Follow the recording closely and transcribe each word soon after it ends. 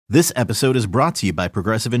This episode is brought to you by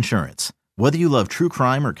Progressive Insurance. Whether you love true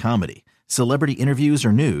crime or comedy, celebrity interviews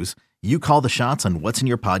or news, you call the shots on what's in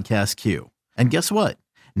your podcast queue. And guess what?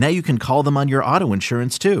 Now you can call them on your auto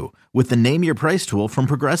insurance too with the Name Your Price tool from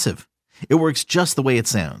Progressive. It works just the way it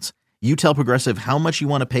sounds. You tell Progressive how much you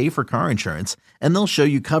want to pay for car insurance, and they'll show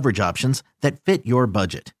you coverage options that fit your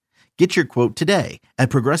budget. Get your quote today at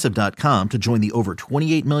Progressive.com to join the over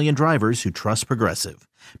 28 million drivers who trust Progressive.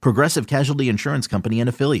 Progressive Casualty Insurance Company and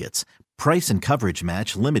Affiliates. Price and coverage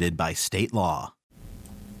match limited by state law.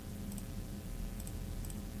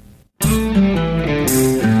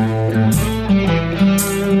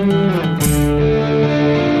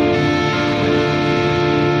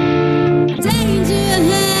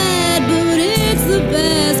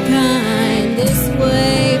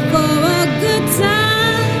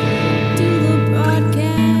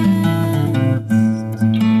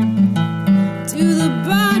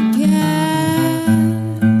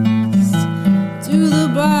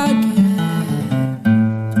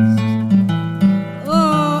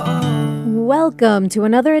 Welcome to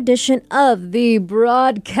another edition of the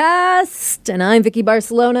broadcast, and I'm Vicky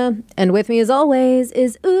Barcelona, and with me as always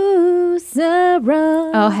is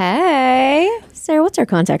Sarah. Oh, hey. Sarah, what's our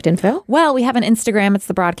contact info? Well, we have an Instagram. It's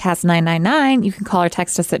the broadcast 999. You can call or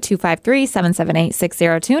text us at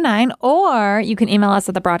 253-778-6029, or you can email us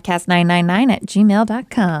at the broadcast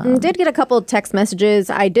 999@gmail.com. Did get a couple of text messages.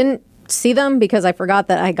 I didn't see them because I forgot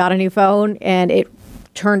that I got a new phone, and it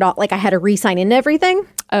turned off, like I had to re-sign in everything.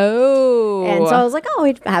 Oh. And so I was like,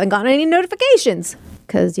 I haven't gotten any notifications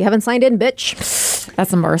because you haven't signed in, bitch.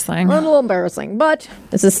 That's embarrassing. A little embarrassing, but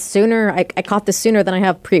this is sooner. I caught this sooner than I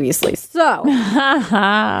have previously. So,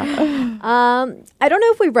 I don't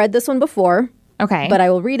know if we've read this one before. Okay. But I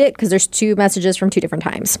will read it because there's two messages from two different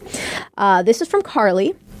times. This is from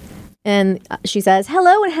Carly. And she says,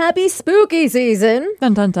 hello and happy spooky season.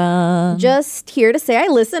 Dun, dun, dun. Just here to say I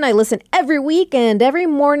listen every week and every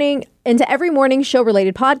morning into every morning show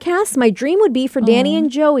related podcast. My dream would be for Danny and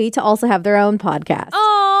Joey to also have their own podcast.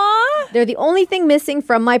 Aww. They're the only thing missing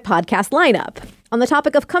from my podcast lineup. On the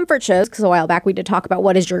topic of comfort shows, because a while back we did talk about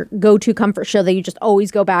what is your go-to comfort show that you just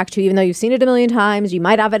always go back to, even though you've seen it a million times. You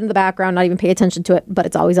might have it in the background, not even pay attention to it, but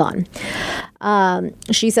it's always on.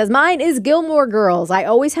 She says, mine is Gilmore Girls. I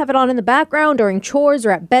always have it on in the background during chores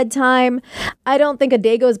or at bedtime. I don't think a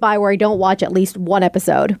day goes by where I don't watch at least one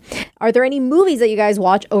episode. Are there any movies that you guys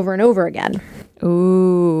watch over and over again?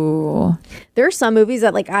 Ooh. There are some movies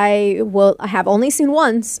that I have only seen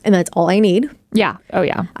once, and that's all I need. Yeah. Oh,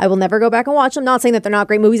 yeah. I will never go back and watch them. Not saying that they're not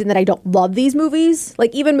great movies and that I don't love these movies.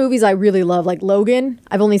 Like, even movies I really love, like Logan,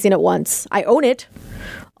 I've only seen it once. I own it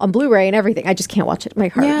on Blu-ray and everything. I just can't watch it. My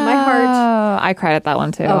heart. I cried at that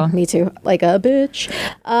one, too. Oh, me too. Like a bitch.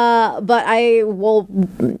 But I will,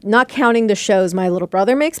 not counting the shows my little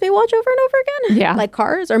brother makes me watch over and over again. Yeah. Like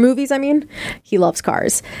Cars, or movies, I mean. He loves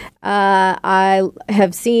Cars. I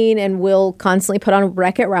have seen and will constantly put on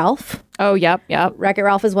Wreck-It Ralph. Oh, yep. Wreck-It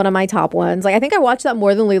Ralph is one of my top ones. Like, I think I watch that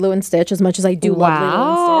more than Lilo and Stitch, as much as I do love Lilo and Stitch.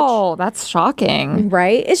 Wow, that's shocking.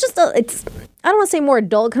 Right? It's just, I don't want to say more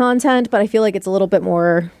adult content, but I feel like it's a little bit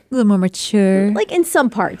more... A little more mature. Like, in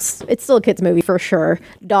some parts. It's still a kid's movie, for sure.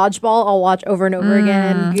 Dodgeball, I'll watch over and over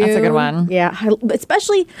again. That's a good one. Yeah.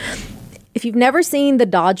 Especially if you've never seen the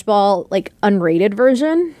Dodgeball, unrated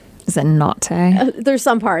version... Is it not, there's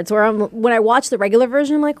some parts where when I watch the regular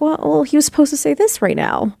version, I'm like, well, he was supposed to say this right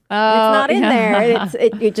now. Oh, it's not in there.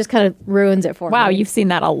 It just kind of ruins it for me. Wow, you've seen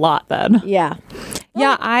that a lot then. Yeah.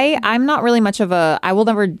 Yeah, I'm not really much of I will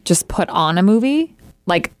never just put on a movie,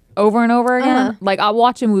 over and over again. I'll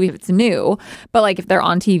watch a movie if it's new, but if they're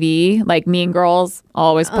on TV, like Mean Girls, I'll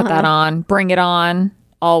always put that on. Bring It On.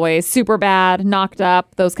 Always. Superbad, Knocked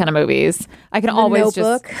Up, those kind of movies. I can always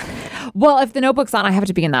Notebook. If the Notebook's on, I have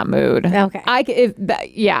to be in that mood. Okay. I've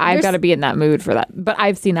got to be in that mood for that. But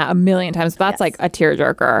I've seen that a million times. But that's like a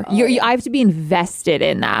tearjerker. I have to be invested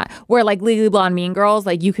in that. Where Legally Blonde, Mean Girls,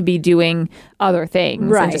 you could be doing other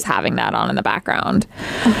things and just having that on in the background.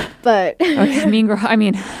 But Mean Girl. I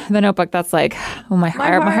mean, the Notebook. That's my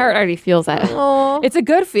heart already feels it. Aww. It's a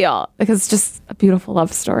good feel because it's just a beautiful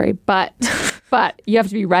love story. But you have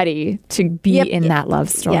to be ready to be in that love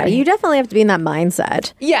story. Yeah, you definitely have to be in that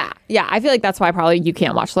mindset. Yeah. I feel like that's why probably you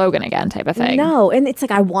can't watch Logan again type of thing. No, and it's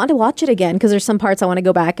I want to watch it again because there's some parts I want to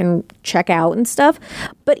go back and check out and stuff.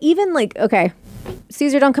 But even okay,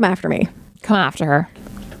 Caesar, don't come after me. Come after her.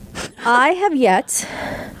 I have yet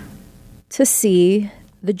to see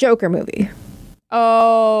the Joker movie.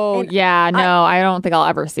 Oh, yeah. No, I don't think I'll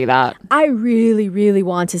ever see that. I really, really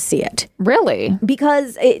want to see it. Really?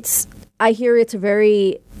 Because I hear it's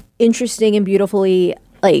very interesting and beautifully,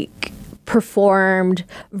 performed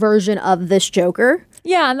version of this Joker.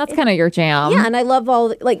 Yeah, and that's kind of your jam. Yeah, and I love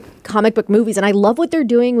all like comic book movies, and I love what they're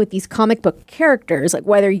doing with these comic book characters. Like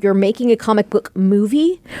whether you're making a comic book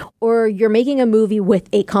movie or you're making a movie with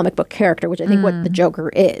a comic book character, which I think what the Joker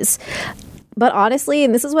is. But honestly,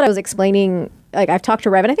 and this is what I was explaining, like I've talked to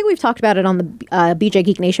Rev, and I think we've talked about it on the BJ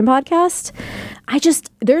Geek Nation podcast.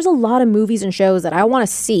 There's a lot of movies and shows that I want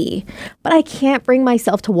to see, but I can't bring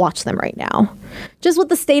myself to watch them right now. Just with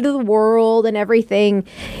the state of the world and everything,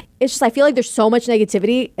 it's just I feel like there's so much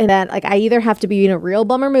negativity, and that like I either have to be in a real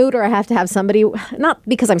bummer mood or I have to have somebody, not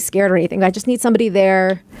because I'm scared or anything, but I just need somebody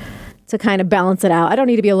there to kind of balance it out. I don't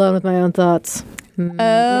need to be alone with my own thoughts.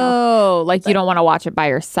 Like you don't want to watch it by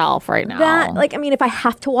yourself right now. That, like, I mean, if I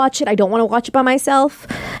have to watch it, I don't want to watch it by myself.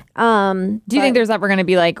 Do you think there's ever going to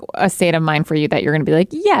be like a state of mind for you that you're going to be like,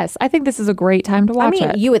 yes, I think this is a great time to watch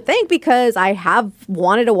it? You would think, because I have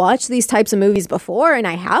wanted to watch these types of movies before, and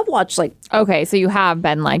I have watched like. Okay, so you have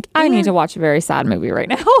been like, I need to watch a very sad movie right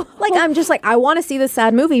now. Like I'm just like, I want to see this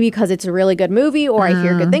sad movie because it's a really good movie, or I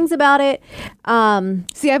hear good things about it.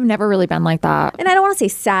 See, I've never really been like that. And I don't want to say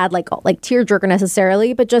sad, like tearjerker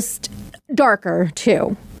necessarily, but just darker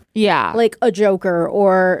too. Yeah. Like a Joker,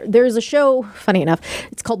 or there's a show, funny enough,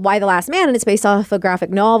 it's called Why the Last Man, and it's based off a graphic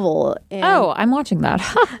novel. And I'm watching that.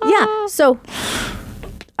 yeah. So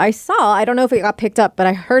I don't know if it got picked up, but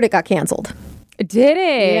I heard it got canceled. Did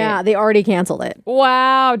it? Yeah, they already canceled it.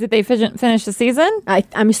 Wow. Did they finish the season?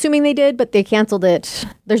 I'm assuming they did, but they canceled it.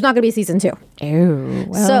 There's not going to be a season 2. Oh,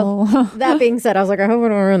 well. So that being said, I was like, I hope I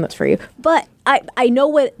don't ruin this for you. But I know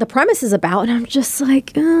what the premise is about, and I'm just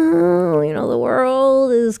like, oh, the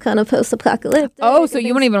world is kind of post-apocalyptic. Oh, so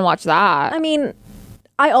you wouldn't even watch that? I mean,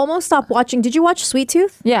 I almost stopped watching. Did you watch Sweet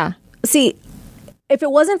Tooth? Yeah. See, if it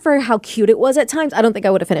wasn't for how cute it was at times, I don't think I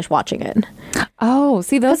would have finished watching it. Oh,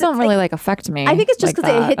 see, those don't really affect me. I think it's just because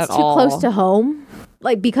it hits too close to home,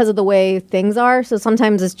 like because of the way things are. So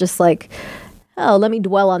sometimes it's just like, oh, let me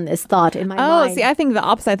dwell on this thought in my mind. Oh, see, I think the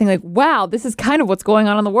opposite. I think like, wow, this is kind of what's going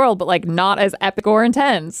on in the world, but like not as epic or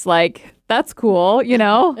intense. Like that's cool, I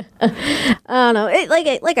don't know.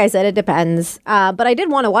 Like I said, it depends. But I did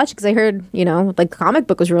want to watch it because I heard, like the comic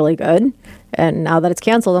book was really good. And now that it's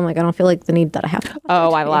canceled, I'm like, I don't feel like the need that I have to watch Oh,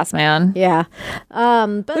 Why the Last Man? Yeah.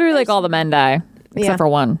 But literally like all the men die except for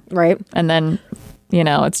one. Right. And then,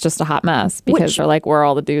 it's just a hot mess because they're like, where are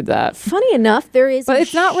all the dudes at? Funny enough, there is. But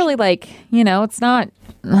it's not really like, it's not,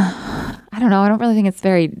 I don't know. I don't really think it's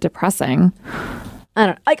very depressing. I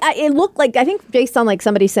don't know. It looked like, I think based on like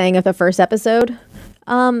somebody saying of the first episode,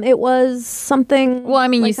 it was something. Well, I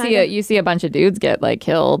mean, you see a bunch of dudes get like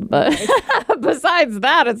killed, but besides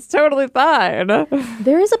that, it's totally fine.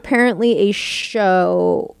 There is apparently a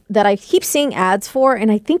show that I keep seeing ads for,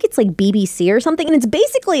 and I think it's like BBC or something, and it's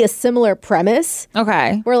basically a similar premise.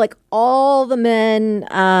 Okay. Where like all the men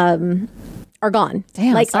are gone.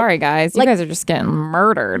 Damn, sorry guys. You guys are just getting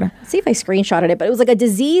murdered. See if I screenshotted it, but it was like a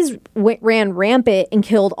disease ran rampant and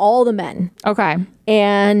killed all the men. Okay.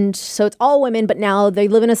 And so it's all women, but now they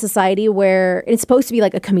live in a society where it's supposed to be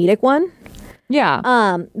like a comedic one.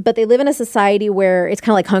 Yeah. But they live in a society where it's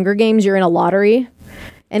kind of like Hunger Games. You're in a lottery.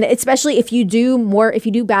 And especially if you do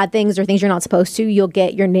bad things or things you're not supposed to, you'll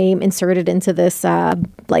get your name inserted into this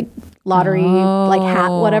like lottery like hat,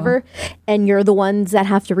 whatever. And you're the ones that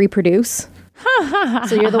have to reproduce.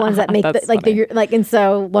 So you're the ones that make and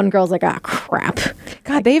so one girl's like, crap.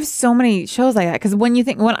 God, they have so many shows like that. Because when you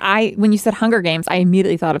said Hunger Games, I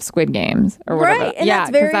immediately thought of Squid Games or whatever. Right, and yeah,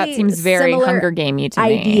 because that seems very Hunger Gamey to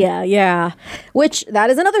me. Idea, yeah. Which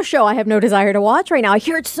that is another show I have no desire to watch right now. I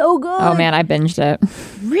hear it's so good. Oh man, I binged it.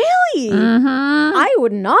 Really? Mm-hmm. I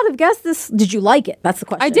would not have guessed this. Did you like it? That's the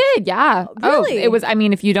question. I did. Yeah. Really? Oh, it was. I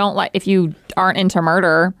mean, if you aren't into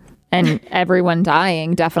murder and everyone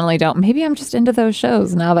dying, definitely don't. Maybe I'm just into those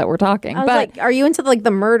shows now that we're talking. But like, are you into like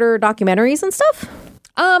the murder documentaries and stuff?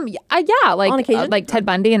 Yeah, like on occasion? Like Ted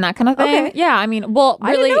Bundy and that kind of thing. Okay. Yeah, I mean, well,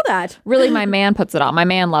 really, I didn't know that. Really, my man puts it on. My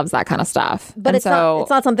man loves that kind of stuff. But it's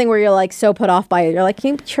not something where you're like so put off by it. You're like,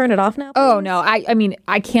 can you turn it off now, please? Oh no, I mean,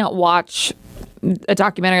 I can't watch a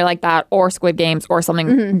documentary like that or Squid Games or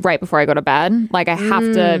something right before I go to bed. Like I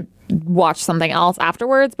have to watch something else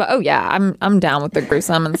afterwards. But oh yeah, I'm down with the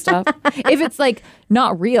gruesome and stuff. If it's like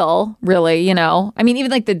not real, really, I mean, even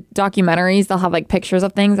like the documentaries, they'll have like pictures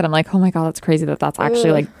of things and I'm like, oh my God, that's crazy that's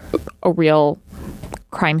actually like a real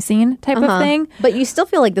crime scene type of thing. But you still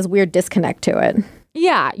feel like this weird disconnect to it.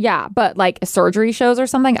 Yeah. But like surgery shows or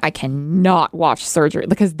something, I cannot watch surgery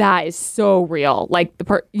because that is so real. Like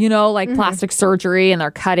plastic surgery and they're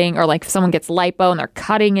cutting, or like if someone gets lipo and they're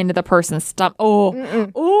cutting into the person's stomach.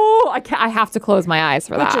 I have to close my eyes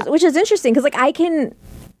for that. Which is interesting because like I can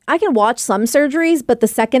I can watch some surgeries, but the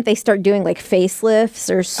second they start doing like facelifts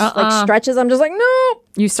or like stretches, I'm just like, no.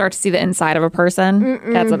 You start to see the inside of a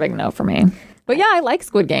person. That's a big no for me. But yeah, I like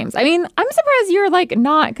Squid Games. I mean, I'm surprised you're like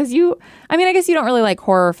not, because I guess you don't really like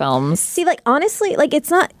horror films. See, like honestly, like it's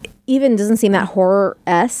not even, doesn't seem that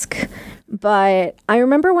horror-esque. But I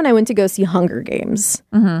remember when I went to go see Hunger Games.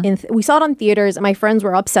 We saw it on theaters, and my friends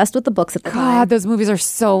were obsessed with the books at the time. God, those movies are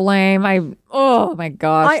so lame. Oh my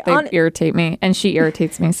gosh, they irritate me, and she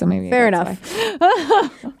irritates me. So maybe fair enough.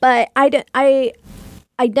 But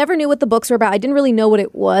I never knew what the books were about. I didn't really know what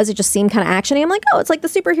it was. It just seemed kind of actiony. I'm like, oh, it's like the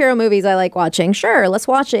superhero movies I like watching. Sure, let's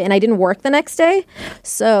watch it. And I didn't work the next day.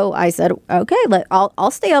 So I said, okay,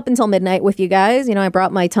 I'll stay up until midnight with you guys. I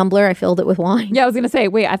brought my tumbler. I filled it with wine. Yeah, I was going to say,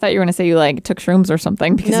 wait, I thought you were going to say you like took shrooms or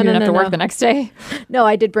something because you didn't have to work the next day. No,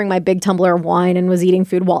 I did bring my big tumbler of wine and was eating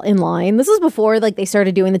food while in line. This was before like they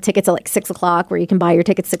started doing the tickets at like 6 o'clock where you can buy your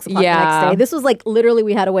tickets 6 o'clock the next day. This was like literally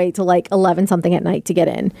we had to wait till like 11 something at night to get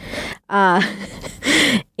in.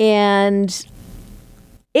 And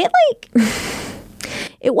it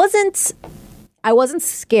I wasn't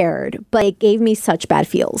scared, but it gave me such bad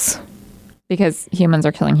feels. Because humans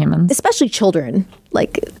are killing humans. Especially children.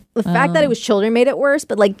 Like, the fact that it was children made it worse,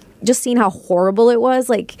 but, like, just seeing how horrible it was.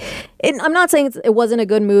 Like, I'm not saying it wasn't a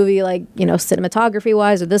good movie, like,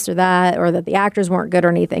 cinematography-wise or this or that, or that the actors weren't good or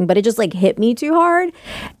anything, but it just, like, hit me too hard.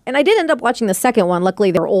 And I did end up watching the second one.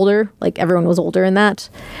 Luckily, they were older. Like, everyone was older in that.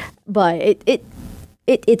 But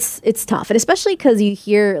it's tough. And especially because you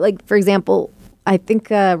hear, like, for example, I think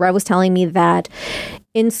Rev was telling me that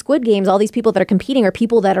in Squid Games, all these people that are competing are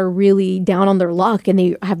people that are really down on their luck and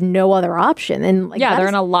they have no other option. And like, they're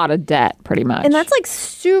in a lot of debt, pretty much. And that's like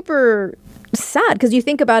super sad because you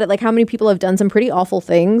think about it, like how many people have done some pretty awful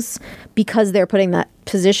things because they're put in that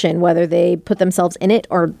position, whether they put themselves in it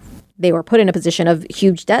or they were put in a position of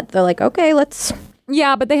huge debt. They're like, okay, let's...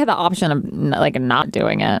 Yeah, but they had the option of like not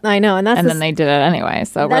doing it. I know, and then they did it anyway.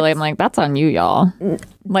 So really, I'm like, that's on you, y'all.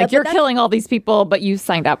 Like you're killing all these people, but you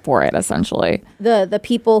signed up for it, essentially. The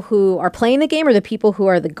people who are playing the game, or the people who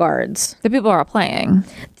are the guards? The people who are playing.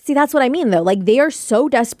 See, that's what I mean, though. Like they are so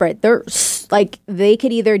desperate. They're like they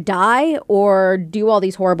could either die or do all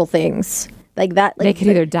these horrible things like that. Like, they could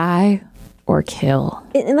either die or kill.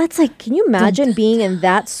 And that's like, can you imagine being in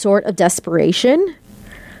that sort of desperation?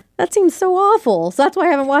 That seems so awful. So that's why I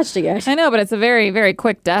haven't watched it yet. I know, but it's a very, very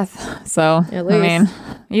quick death. So, I mean,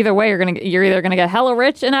 either way, you're either going to get hella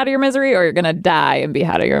rich and out of your misery, or you're going to die and be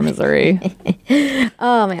out of your misery.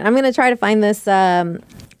 Oh, man. I'm going to try to find this the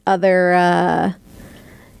other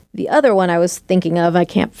one I was thinking of. I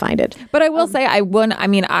can't find it. But I will say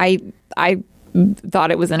I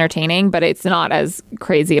thought it was entertaining, but it's not as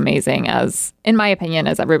crazy amazing as, in my opinion,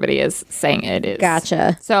 as everybody is saying it is.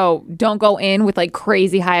 Gotcha. So don't go in with like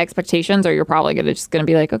crazy high expectations, or you're probably just gonna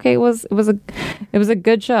be like, okay, it was a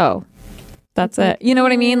good show. That's it. You know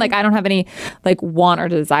what I mean? Like I don't have any like want or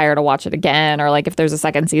desire to watch it again, or like if there's a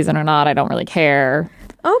second season or not, I don't really care.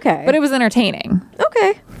 Okay. But it was entertaining.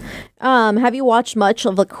 Okay. Have you watched much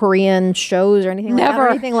of the Korean shows or anything like that? Or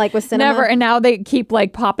anything like with cinema? Never. And now they keep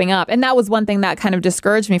like popping up. And that was one thing that kind of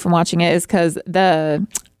discouraged me from watching it, is because the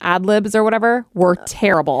ad libs or whatever were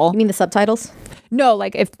terrible. You mean the subtitles? No,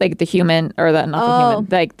 like if like the human or the not the human,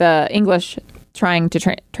 like the English trying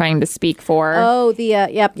to speak for. Oh, the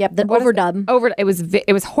the overdub.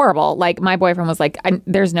 It was horrible. Like my boyfriend was like,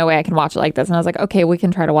 "There's no way I can watch it like this," and I was like, "Okay, we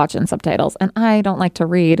can try to watch it in subtitles." And I don't like to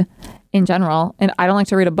read in general, and I don't like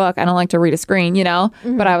to read a book. I don't like to read a screen,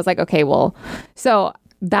 Mm-hmm. But I was like, okay, well, so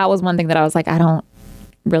that was one thing that I was like, I don't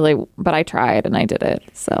really, but I tried and I did it,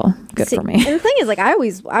 so good for me. And the thing is, like, I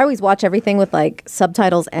always watch everything with like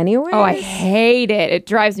subtitles anyway. Oh, I hate it. It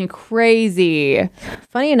drives me crazy.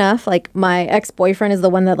 Funny enough, like my ex-boyfriend is the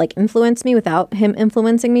one that like influenced me without him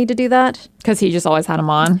influencing me to do that. Because he just always had him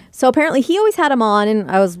on. So apparently he always had him on,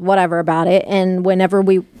 and I was whatever about it. And whenever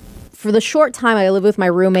for the short time I lived with my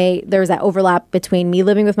roommate, there was that overlap between me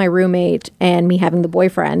living with my roommate and me having the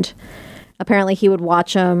boyfriend. Apparently he would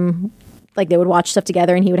watch them. Like they would watch stuff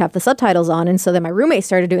together and he would have the subtitles on. And so then my roommate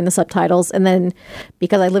started doing the subtitles. And then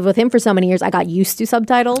because I lived with him for so many years, I got used to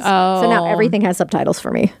subtitles. Oh. So now everything has subtitles for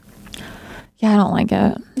me. Yeah, I don't like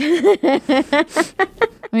it.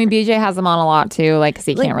 I mean, BJ has them on a lot too, like because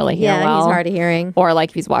he can't really hear well. Yeah, he's hard of hearing. Or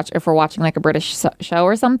like if we're watching like a British show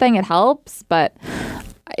or something, it helps. But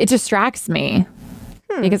it distracts me.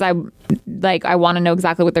 Because I want to know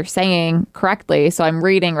exactly what they're saying correctly. So I'm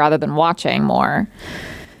reading rather than watching more.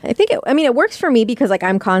 I think it works for me because like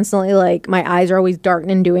I'm constantly like my eyes are always darkened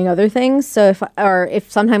and doing other things. So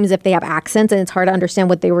if sometimes they have accents and it's hard to understand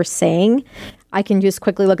what they were saying, I can just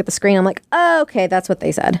quickly look at the screen. I'm like, oh, okay, that's what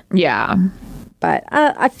they said. Yeah. But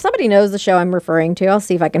if somebody knows the show I'm referring to, I'll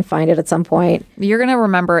see if I can find it at some point. You're going to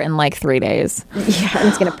remember in like 3 days. Yeah, and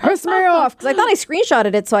it's going to piss me off because I thought I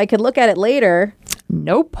screenshotted it so I could look at it later.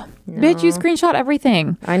 Nope. Bitch, you screenshot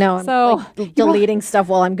everything. I know. I'm So deleting stuff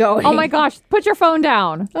while I'm going. Oh my gosh, put your phone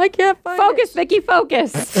down. I can't find Focus, Vicky,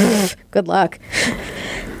 focus. it. Good luck.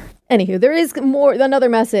 Anywho, there is another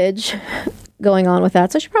message going on with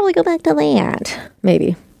that, so I should probably go back to that.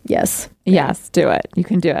 Maybe. Yes. Yes, do it. You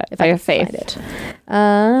can do it. If I have faith. Find it.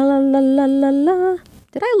 La, la, la, la, la.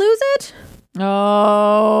 Did I lose it?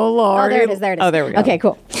 Oh, Lord. Oh, there it is. There it is. Oh, there we go. Okay,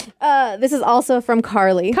 cool. This is also from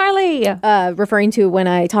Carly. Referring to when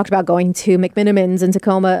I talked about going to McMinimans in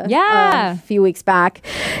Tacoma Yeah. a few weeks back.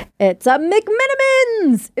 It's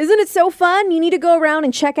McMinimans! Isn't it so fun? You need to go around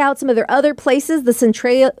and check out some of their other places. The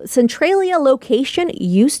Centralia location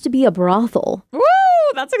used to be a brothel. Woo,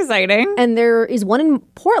 that's exciting. And there is one in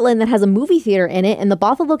Portland that has a movie theater in it. And the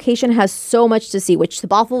Bothell location has so much to see, which the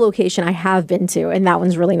Bothell location I have been to. And that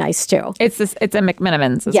one's really nice too. It's a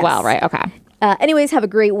McMinimans as Yes. well, right? Okay. Anyways, have a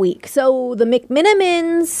great week. So the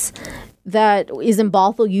McMinimans that is in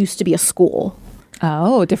Bothell used to be a school.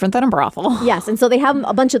 Oh, different than a brothel. Yes. And so they have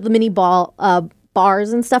a bunch of the mini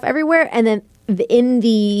bars and stuff everywhere. And then in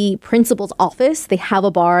the principal's office, they have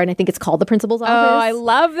a bar. And I think it's called the principal's office. Oh, I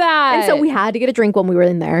love that. And so we had to get a drink when we were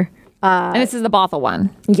in there. And this is the Bothell one.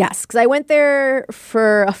 Yes, because I went there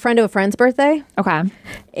for a friend of a friend's birthday, Okay.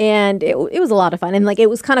 and it was a lot of fun. And like it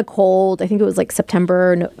was kind of cold. I think it was like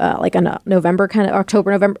September, like a November kind of October,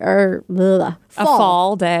 November, or A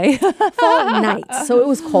fall day. fall night. So it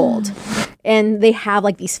was cold, and they have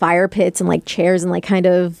like these fire pits and like chairs and like kind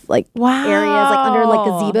of like areas like under like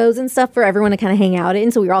gazebos and stuff for everyone to kind of hang out in.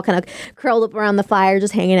 So we were all kind of curled up around the fire,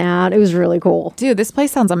 just hanging out. It was really cool. Dude, this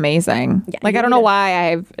place sounds amazing. Yeah, like, I don't know why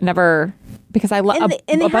I've never, because I love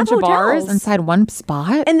And they a bunch have of bars hotels. inside one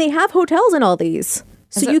spot. And they have hotels in all these.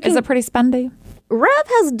 So Is it pretty spendy? Rev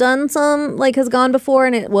has done some, like has gone before,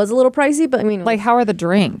 and it was a little pricey. But I mean, Like, how are the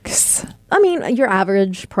drinks? I mean, your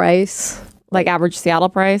average price, Like average Seattle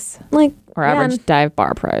price like or average dive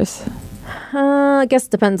bar price? I guess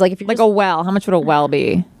it depends. Like if you're Like a well. How much would a well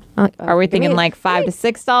be? Are we thinking like $5 to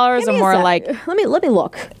 $6 or more like let me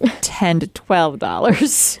look. $10 to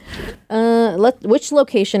 $12? Which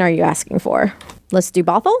location are you asking for? Let's do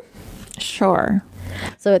Bothell. Sure.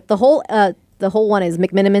 So the whole one is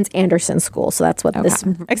McMinimans Anderson School. So that's what this.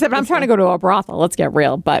 Except I'm trying to go to a brothel. Let's get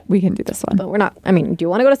real, but we can do this one. But we're not. I mean, do you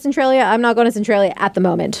want to go to Centralia? I'm not going to Centralia at the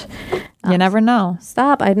moment. You never know.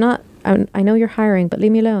 Stop! I'm not. I know you're hiring, but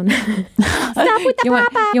leave me alone. Stop with the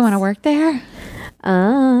pop-ups. You want to work there?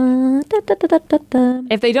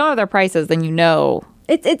 If they don't have their prices, then you know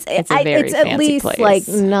It's a very it's at fancy least place. like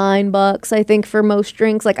 $9, I think, for most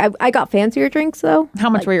drinks. Like I got fancier drinks though.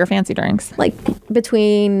 how much were your fancy drinks. Like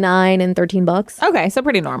between $9 and $13. Okay, so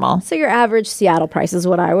pretty normal. So your average Seattle price is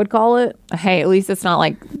what I would call it. Hey, at least it's not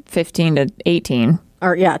like 15 to 18.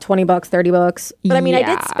 Or yeah, $20, $30. But I mean, I did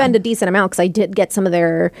Yeah. spend a decent amount because I did get some of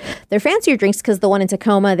their fancier drinks. Because the one in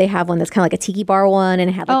Tacoma, they have one that's kind of like a tiki bar one, and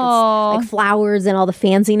it had like, this, like flowers and all the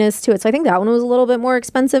fanciness to it. So I think that one was a little bit more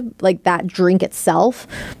expensive, like that drink itself.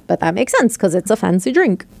 But that makes sense because it's a fancy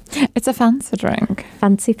drink. It's a fancy drink.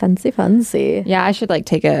 Fancy, fancy, fancy. Yeah, I should like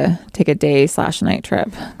take a day/night trip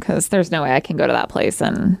because there's no way I can go to that place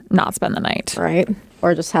and not spend the night. Right.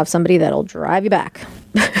 Or just have somebody that'll drive you back.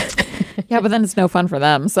 Yeah, but then it's no fun for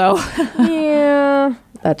them. So Yeah,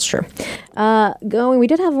 that's true. We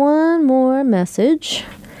did have one more message,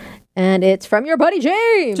 and it's from your buddy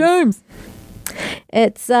James. James.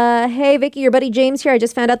 It's, hey, Vicky, your buddy James here. I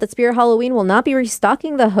just found out that Spirit Halloween will not be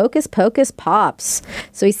restocking the Hocus Pocus Pops.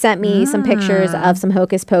 So he sent me some pictures of some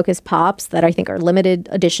Hocus Pocus Pops that I think are limited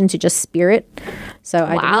edition to just Spirit. So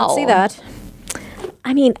I did not see that.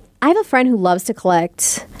 I mean, I have a friend who loves to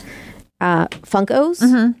collect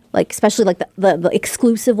Funkos, like especially like the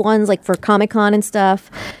exclusive ones, like for Comic-Con and stuff.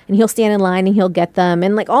 And he'll stand in line and he'll get them.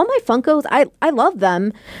 And like all my Funkos, I love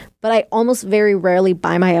them, but I almost very rarely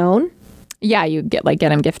buy my own. Yeah, you get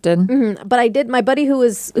them gifted. But I did. My buddy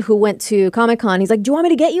who went to Comic-Con, he's like, "Do you want me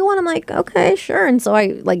to get you one?" I'm like, "Okay, sure." And so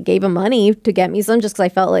I like gave him money to get me some, just because I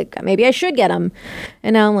felt like maybe I should get them.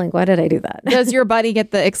 And now I'm like, why did I do that? Does your buddy get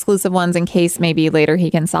the exclusive ones in case maybe later he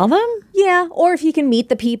can sell them? Yeah, or if he can meet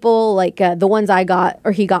the people, like the ones I got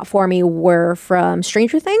or he got for me were from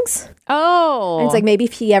Stranger Things. Oh, And it's like maybe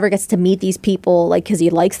if he ever gets to meet these people, like because he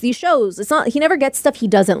likes these shows, he never gets stuff he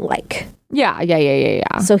doesn't like.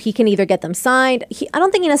 Yeah. So he can either get them signed. I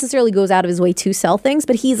don't think he necessarily goes out of his way to sell things,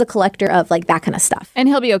 but he's a collector of like that kind of stuff. And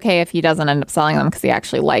he'll be okay if he doesn't end up selling them because he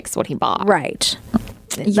actually likes what he bought. Right.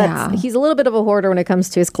 Yeah. He's a little bit of a hoarder when it comes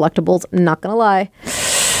to his collectibles. I'm not gonna lie.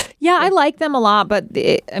 Yeah, I like them a lot, but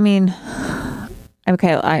okay,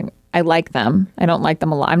 I like them. I don't like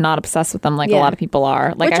them a lot. I'm not obsessed with them like a lot of people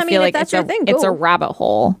are. Like, Which, I feel like that's your thing, it's a cool. rabbit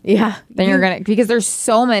hole. Yeah. Then you're gonna, because there's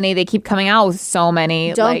so many. They keep coming out with so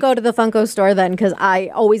many. Don't go to the Funko store then, because I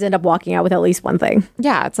always end up walking out with at least one thing.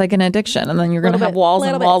 Yeah, it's like an addiction, and then you're gonna have walls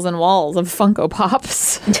and walls and walls of Funko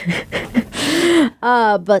Pops.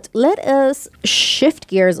 But let us shift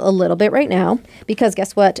gears a little bit right now, because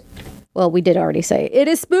guess what? Well, we did already say it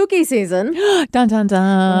is spooky season. Dun dun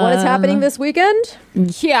dun. What is happening this weekend?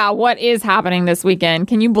 Yeah, what is happening this weekend?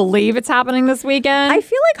 Can you believe it's happening this weekend? I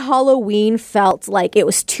feel like Halloween felt like it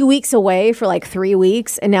was 2 weeks away for like 3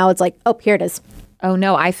 weeks, and now it's like, oh, here it is. Oh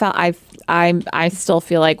no, I still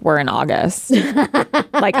feel like we're in August.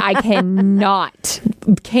 Like, I cannot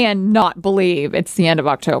believe it's the end of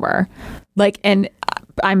October. Like, and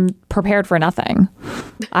I'm prepared for nothing.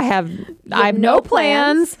 I have no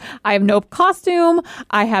plans. I have no costume.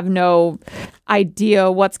 I have no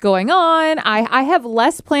idea what's going on. I have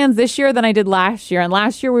less plans this year than I did last year. And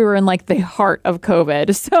last year we were in like the heart of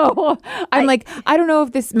COVID. So I'm like, I don't know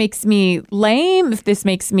if this makes me lame, if this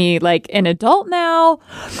makes me like an adult now,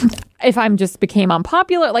 if I'm just became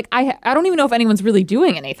unpopular. Like, I don't even know if anyone's really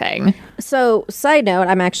doing anything. So, side note,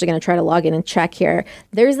 I'm actually going to try to log in and check here.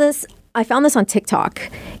 There's this, I found this on TikTok,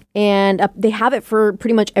 and they have it for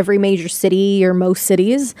pretty much every major city or most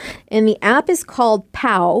cities. And the app is called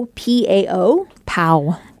POW, P-A-O.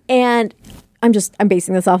 Pow. And I'm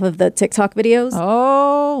basing this off of the TikTok videos.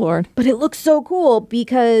 Oh, Lord. But it looks so cool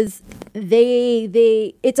because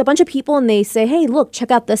it's a bunch of people, and they say, hey, look,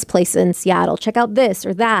 check out this place in Seattle. Check out this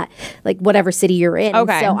or that, like whatever city you're in.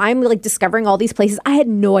 Okay. So I'm like discovering all these places. I had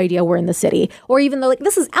no idea we're in the city, or even though like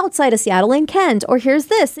this is outside of Seattle in Kent, or here's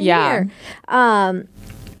this and here.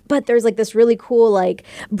 But there's like this really cool like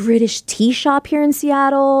British tea shop here in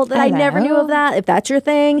Seattle that I never knew of that. If that's your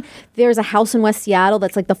thing, there's a house in West Seattle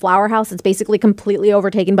that's like the flower house. It's basically completely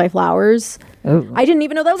overtaken by flowers. Ooh. I didn't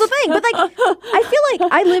even know that was a thing. But like, I feel like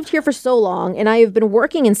I lived here for so long, and I have been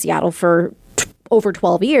working in Seattle for over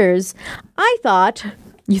 12 years. I thought...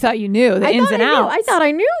 You thought you knew the ins and outs. I thought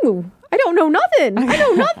I knew. I don't know nothing. I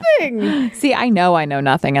know nothing. See, I know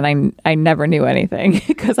nothing, and I never knew anything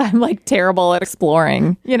because I'm like terrible at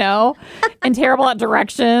exploring, you know, and terrible at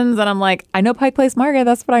directions. And I'm like, I know Pike Place Market.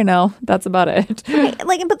 That's what I know. That's about it.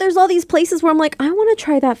 Like, but there's all these places where I'm like, I want to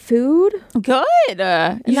try that food. Good.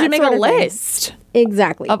 You should make a list.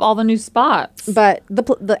 Exactly. Of all the new spots. But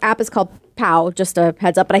the app is called POW, just a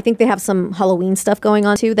heads up. But I think they have some Halloween stuff going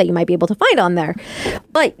on too that you might be able to find on there.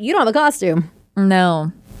 But you don't have a costume.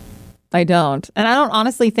 No. I don't. And I don't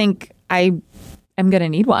honestly think I am going to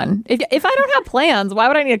need one. If I don't have plans, why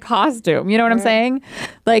would I need a costume? You know what I'm saying?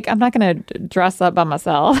 Like, I'm not going to dress up by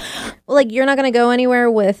myself. Well, like, you're not going to go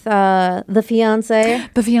anywhere with the fiance?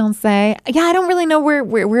 The fiance? Yeah, I don't really know where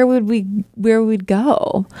we'd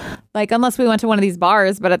go. Like, unless we went to one of these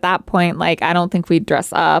bars. But at that point, like, I don't think we'd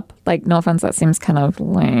dress up. Like, no offense, that seems kind of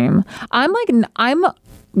lame. I'm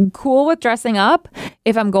cool with dressing up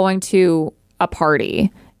if I'm going to a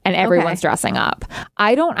party and everyone's dressing up.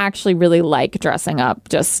 I don't actually really like dressing up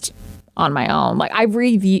just on my own. Like, I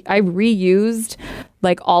reused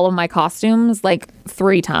like all of my costumes like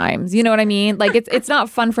 3 times. You know what I mean? Like, it's not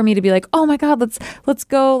fun for me to be like, oh my God, let's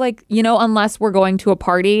go, like, you know, unless we're going to a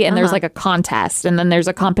party and there's like a contest and then there's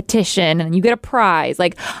a competition and you get a prize.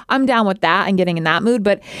 Like, I'm down with that and getting in that mood.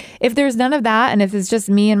 But if there's none of that, and if it's just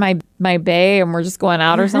me and my bae and we're just going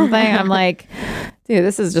out or something, I'm like, dude,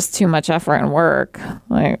 this is just too much effort and work.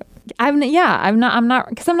 Like, I'm not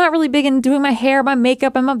because I'm not really big in doing my hair, my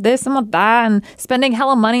makeup, I'm of this, I'm of that, and spending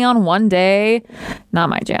hella money on one day. Not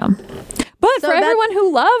my jam. But so for everyone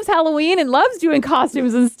who loves Halloween and loves doing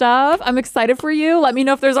costumes and stuff, I'm excited for you. Let me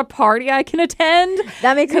know if there's a party I can attend.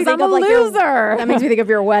 That makes me think I'm a loser. That makes me think of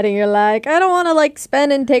your wedding. You're like, I don't want to like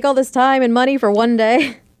spend and take all this time and money for one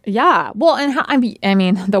day. Yeah. Well, and I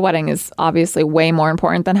mean, the wedding is obviously way more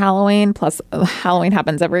important than Halloween. Plus, Halloween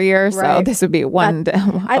happens every year. So this would be one day.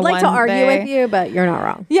 I'd like to argue with you, but you're not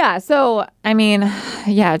wrong. Yeah. So, I mean,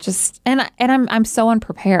 yeah, just, and I'm so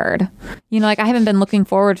unprepared. You know, like, I haven't been looking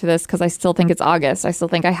forward to this because I still think it's August. I still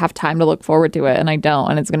think I have time to look forward to it, and I don't,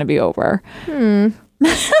 and it's going to be over.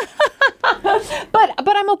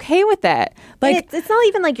 But I'm okay with that. Like, it's not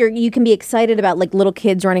even like you can be excited about like little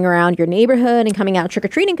kids running around your neighborhood and coming out trick or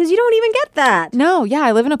treating, because you don't even get that. No, yeah,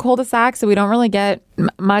 I live in a cul-de-sac, so we don't really get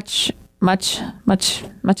much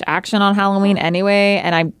action on Halloween anyway,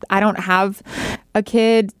 and I don't have a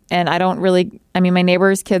kid, and I don't really. I mean, my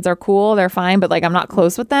neighbors' kids are cool; they're fine, but like I'm not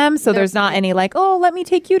close with them, so there's not any like, oh, let me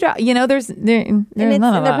take you to. You know, there's none of and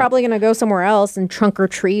that. they're probably going to go somewhere else and trunk or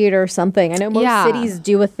treat or something. I know most cities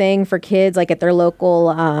do a thing for kids, like at their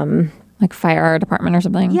local. Like fire department or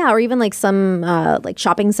something. Yeah, or even like some like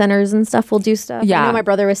shopping centers and stuff will do stuff. Yeah. I know my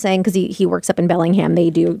brother was saying because he works up in Bellingham,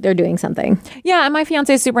 they're doing something. Yeah, and my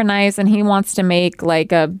fiance is super nice, and he wants to make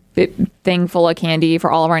like a thing full of candy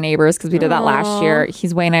for all of our neighbors because we did that last year.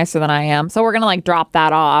 He's way nicer than I am, so we're gonna like drop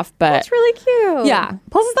that off. But That's really cute. yeah,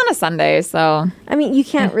 plus it's on a Sunday, so I mean, you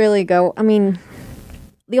can't really go. I mean,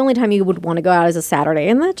 the only time you would want to go out is a Saturday,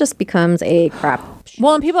 and that just becomes a crap.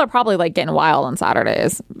 Well, and people are probably like getting wild on Saturday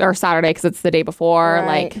because it's the day before.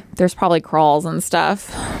 Right. Like, there's probably crawls and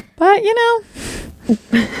stuff. But you know,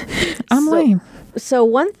 I'm lame. So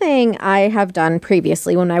one thing I have done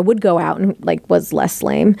previously when I would go out and like was less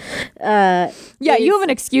lame. Yeah, you have an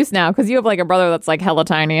excuse now because you have like a brother that's like hella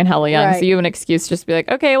tiny and hella young. Right. So you have an excuse to just be like,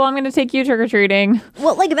 okay, well, I'm going to take you trick or treating.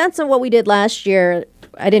 Well, like that's what we did last year.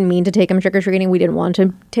 I didn't mean to take him trick or treating. We didn't want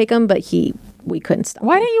to take him, but we couldn't stop.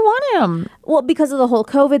 Why didn't you want him? Well, because of the whole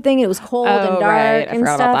COVID thing, it was cold and dark right. I and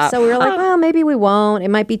forgot about stuff. that. So we were like, well, maybe we won't. It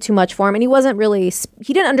might be too much for him. And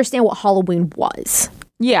he didn't understand what Halloween was.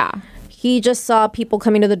 Yeah. He just saw people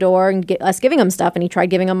coming to the door and us giving him stuff, and he tried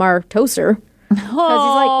giving him our toaster. Because he's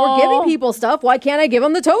like, we're giving people stuff. Why can't I give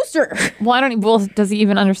him the toaster? Well, does he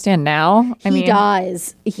even understand now? He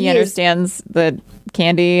does. He understands the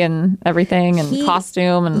candy and everything and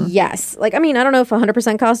costume and yes. Like, I mean, I don't know if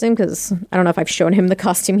 100% costume because I don't know if I've shown him the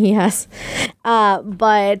costume he has.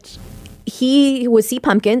 But he would see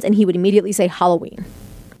pumpkins and he would immediately say Halloween.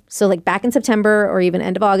 So like back in September or even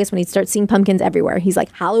end of August when he'd start seeing pumpkins everywhere, he's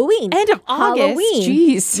like, Halloween. End of August? Halloween.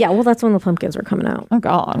 Jeez. Yeah, well, that's when the pumpkins were coming out. Oh,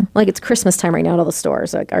 God. Like it's Christmas time right now at all the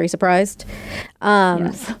stores. Like, are you surprised?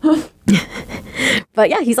 Yes. But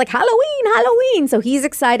yeah, he's like, Halloween. So he's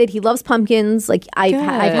excited. He loves pumpkins. Like I've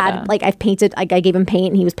painted, like I gave him paint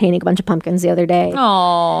and he was painting a bunch of pumpkins the other day.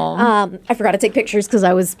 Oh. I forgot to take pictures because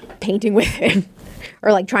I was painting with him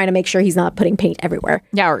or like trying to make sure he's not putting paint everywhere.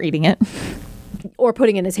 Yeah, or eating it. Or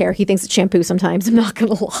putting in his hair. He thinks it's shampoo sometimes. I'm not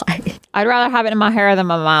going to lie. I'd rather have it in my hair than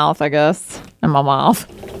my mouth, I guess. In my mouth.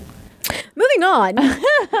 Moving on.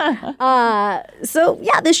 So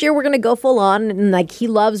yeah, this year we're gonna go full on, and like he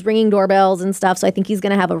loves ringing doorbells and stuff. So I think he's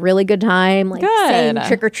gonna have a really good time, like saying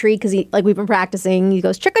trick or treat because we've been practicing. He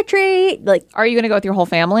goes trick or treat. Like, are you gonna go with your whole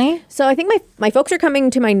family? So I think my folks are coming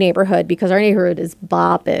to my neighborhood because our neighborhood is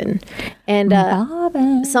bopping,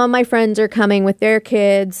 and some of my friends are coming with their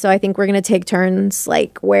kids. So I think we're gonna take turns,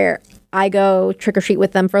 like where I go trick or treat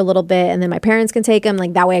with them for a little bit, and then my parents can take them.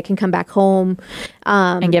 Like that way, I can come back home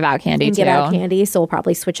and give out candy and too. Get out candy. So we'll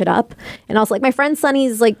probably switch it up. And also, like my friend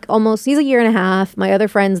Sonny's like he's a year and a half. My other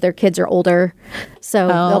friends, their kids are older, so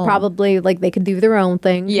they'll probably they could do their own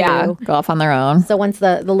thing. Yeah, too. go off on their own. So once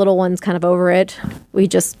the little one's kind of over it, we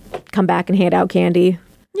just come back and hand out candy.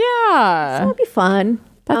 Yeah, so it'll be fun.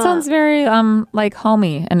 That sounds very like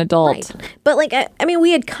homey and adult. Right. But like I mean,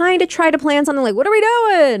 we had kind of tried to plan something like, what are we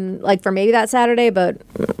doing? Like for maybe that Saturday, but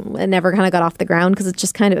it never kind of got off the ground because it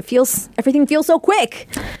just kind of everything feels so quick.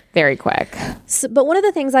 Very quick. So, but one of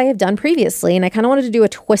the things I have done previously, and I kind of wanted to do a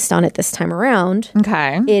twist on it this time around.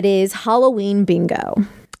 Okay. It is Halloween bingo.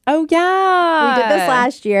 Oh, yeah. We did this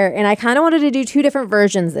last year, and I kind of wanted to do two different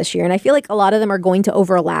versions this year, and I feel like a lot of them are going to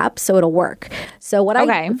overlap, so it'll work. So what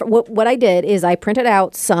I did is I printed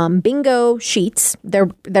out some bingo sheets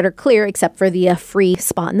that are clear except for the free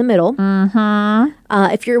spot in the middle. Mm-hmm.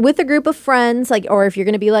 If you're with a group of friends, or if you're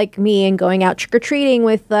going to be like me and going out trick-or-treating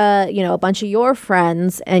with a bunch of your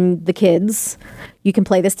friends and the kids, you can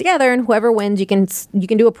play this together, and whoever wins, you can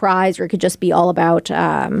do a prize, or it could just be all about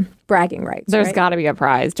bragging rights. There's got to be a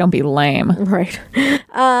prize. Don't be lame. Right.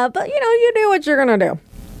 But you do what you're going to do.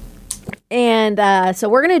 And so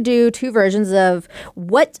we're going to do two versions of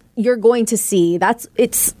what you're going to see.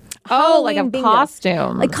 It's like a bingo.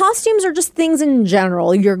 costume. Like costumes are just things in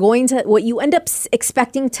general. You're going to what you end up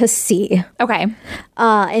expecting to see. Okay.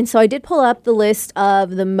 And so I did pull up the list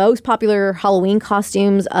of the most popular Halloween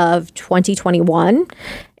costumes of 2021.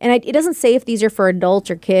 And it doesn't say if these are for adults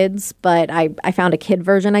or kids, but I found a kid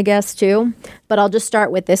version, I guess, too. But I'll just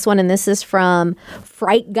start with this one. And this is from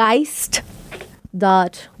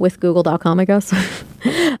frightgeist.withgoogle.com, I guess.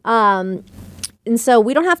 And so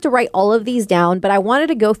we don't have to write all of these down, but I wanted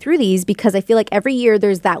to go through these because I feel like every year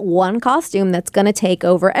there's that one costume that's going to take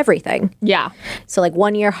over everything. Yeah. So like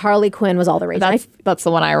one year Harley Quinn was all the rage. That's the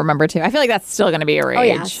one I remember too. I feel like that's still going to be a rage. Oh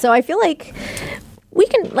yeah. So I feel like we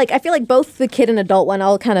can, like, I feel like both the kid and adult one,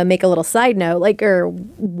 I'll kind of make a little side note, like, or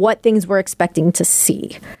what things we're expecting to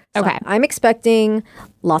see. So Okay. I'm expecting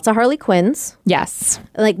lots of Harley Quinns. Yes.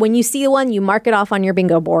 Like, when you see one, you mark it off on your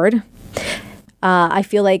bingo board. I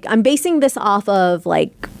feel like I'm basing this off of,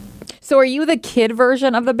 like, So are you the kid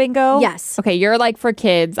version of the bingo? Yes. Okay, you're like for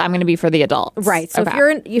kids. I'm going to be for the adults. right. So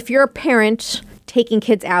Okay. if you're a parent taking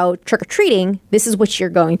kids out trick-or-treating, this is what you're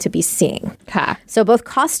going to be seeing. Okay. So both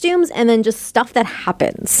costumes and then just stuff that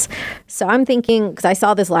happens. So I'm thinking, because I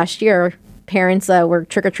saw this last year, parents were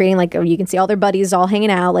trick-or-treating, like you can see all their buddies all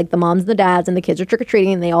hanging out, like the moms and the dads, and the kids are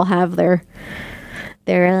trick-or-treating, and they all have their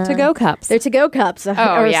To-go cups. Their to-go cups. Oh,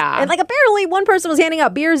 yeah. And like apparently one person was handing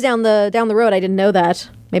out beers down the road. I didn't know that.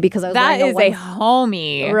 Maybe because I was That wearing is a white-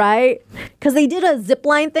 homie. right? Because they did a zip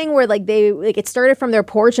line thing where like it started from their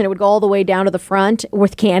porch and it would go all the way down to the front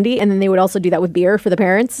with candy, and then they would also do that with beer for the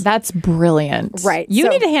parents. That's brilliant. Right, You so-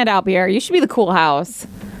 need to hand out beer. You should be the cool house.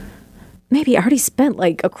 Maybe I already spent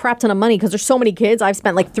like a crap ton of money because there's so many kids. I've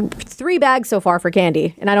spent like 3 bags so far for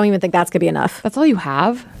candy, and I don't even think that's gonna be enough. That's all you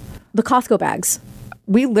have? The Costco bags.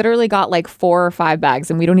 We literally got like 4 or 5 bags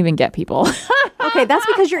and we don't even get people. Okay, that's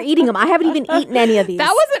because you're eating them. I haven't even eaten any of these.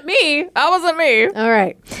 That wasn't me. That wasn't me. All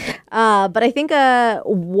right. But I think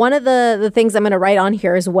one of the things I'm going to write on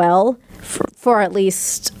here as well, for at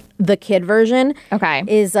least the kid version, Okay.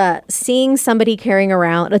 is seeing somebody carrying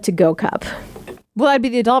around a to-go cup. Well, that'd be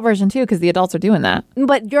the adult version too because the adults are doing that.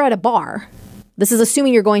 But you're at a bar. This is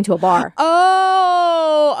assuming you're going to a bar.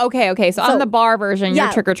 Oh, okay. So I'm the bar version. yeah.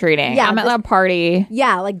 You're trick-or-treating. Yeah, I'm at a party.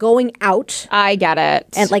 Yeah, like going out. I get it.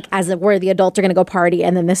 And like where the adults are going to go party,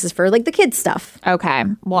 and then this is for like the kids stuff. Okay.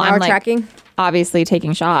 Well, Now I'm we're like tracking. obviously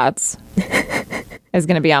taking shots is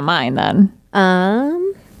going to be on mine then.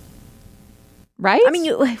 Right? I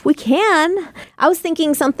mean, we can. I was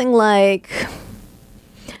thinking something like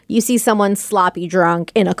you see someone sloppy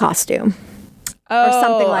drunk in a costume. or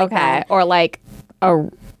something like that. Or like a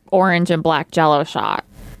orange and black Jello shot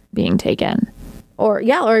being taken. Or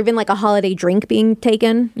even like a holiday drink being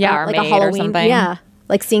taken. Yeah, or like made a or Halloween. something. Yeah,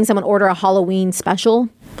 like seeing someone order a Halloween special.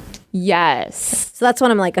 Yes. So that's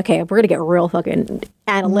when I'm like, okay, we're gonna get real fucking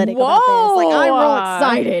analytic about this. Like, I'm real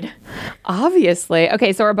excited. Obviously.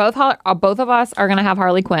 Okay, so both of us are gonna have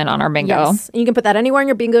Harley Quinn on our bingo. Yes, and you can put that anywhere on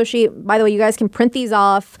your bingo sheet. By the way, you guys can print these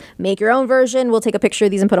off, make your own version. We'll take a picture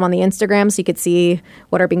of these and put them on the Instagram so you could see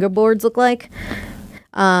what our bingo boards look like.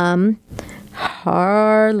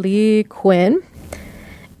 Harley Quinn,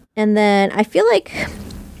 and then I feel like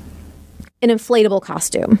an inflatable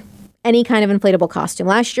costume. Any kind of inflatable costume.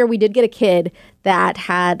 Last year, we did get a kid that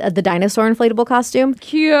had the dinosaur inflatable costume.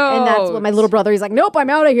 Cute. And that's what my little brother, he's like, nope, I'm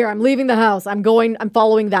out of here. I'm leaving the house. I'm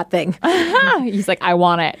following that thing. He's like, I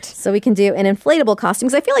want it. So we can do an inflatable costume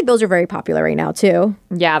because I feel like those are very popular right now too.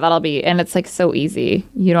 Yeah, that'll be, and it's like so easy.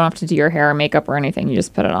 You don't have to do your hair or makeup or anything. You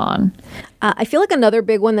just put it on. I feel like another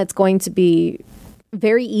big one that's going to be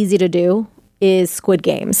very easy to do is Squid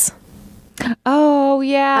Games. Oh,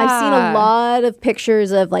 yeah. I've seen a lot of pictures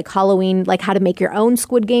of like Halloween, like how to make your own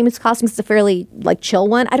Squid Games costumes. It's a fairly like chill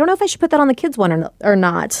one. I don't know if I should put that on the kids one or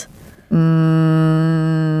not.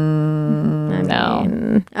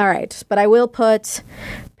 No. All right, but I will put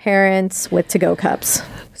parents with to-go cups.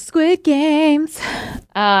 Squid Games.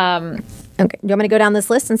 Okay, do you want me to go down this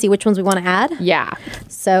list and see which ones we want to add? Yeah.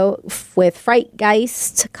 So with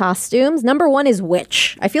Frightgeist costumes, number 1 is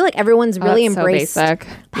witch. I feel like everyone's really That's embraced. so basic.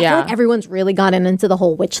 I feel like everyone's really gotten into the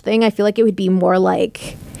whole witch thing. I feel like it would be more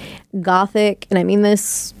like gothic, and I mean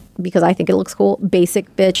this because I think it looks cool.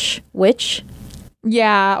 Basic bitch witch.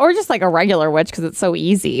 Yeah. Or just like a regular witch because it's so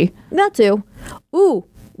easy. That too. Ooh,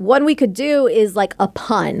 one we could do is like a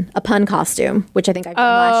pun costume, which I think I've done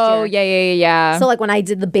last year. Oh, yeah. So like when I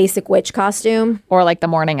did the basic witch costume or like the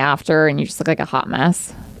morning after and you just look like a hot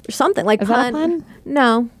mess. or something like Is that a pun?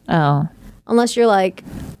 No. Oh. Unless you're like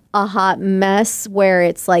a hot mess where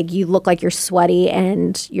it's like you look like you're sweaty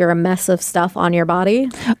and you're a mess of stuff on your body,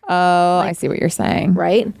 Oh, I see what you're saying.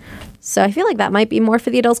 right? So I feel like that might be more for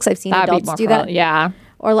the adults because I've seen That'd be adults more do fun. that. Yeah.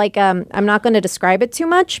 Or like I'm not going to describe it too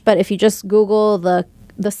much, but if you just Google the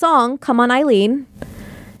song "Come On Eileen"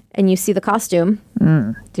 and you see the costume,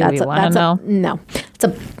 Do we want to know? No, it's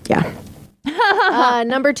a yeah.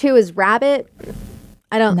 Number 2 is rabbit.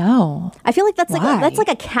 I don't No. I feel like that's Why? like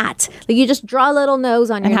a cat. Like you just draw a little nose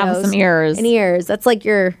on And your have nose some ears. and ears. That's like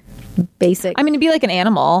your basic. I mean, it'd be like an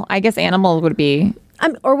animal. I guess animal would be.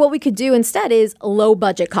 Or what we could do instead is a low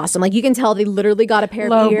budget costume. Like you can tell they literally got a pair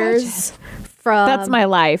Low of ears from. That's my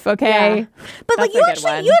life, okay? Yeah. But like you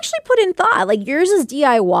actually put in thought. Like yours is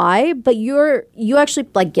DIY, but you actually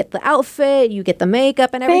like get the outfit, you get the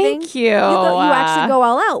makeup and everything. Thank you. You actually go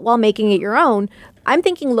all out while making it your own. I'm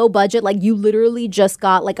thinking low budget, like you literally just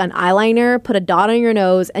got like an eyeliner, put a dot on your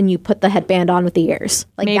nose, and you put the headband on with the ears.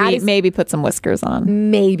 Like maybe put some whiskers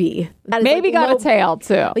on. Maybe Maybe got a tail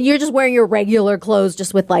too. You're just wearing your regular clothes,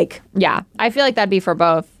 just with like. Yeah, I feel like that'd be for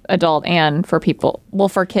both adult and for people. Well,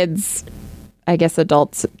 for kids, I guess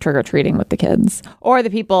adults trick or treating with the kids or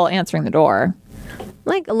the people answering the door.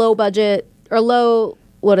 Like a low budget or low.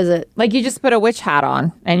 What is it? Like you just put a witch hat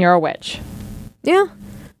on and you're a witch. Yeah.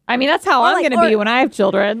 I mean, that's how I'm going to be when I have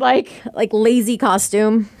children. Like lazy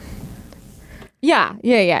costume. Yeah.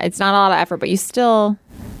 It's not a lot of effort, but you still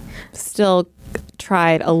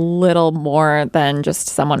tried a little more than just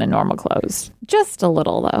someone in normal clothes. Just a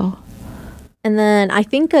little, though. And then I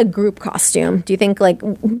think a group costume. Do you think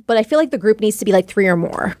but I feel like the group needs to be like 3 or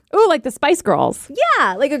more. Ooh, like the Spice Girls.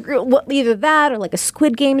 Yeah, like a group, either that or like a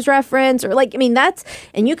Squid Games reference or like, I mean,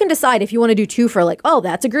 and you can decide if you want to do 2 for like, oh,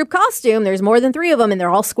 that's a group costume. There's more than 3 of them and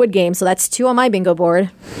they're all Squid Games. So that's 2 on my bingo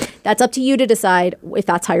board. That's up to you to decide if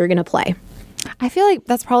that's how you're going to play. I feel like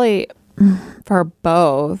that's probably for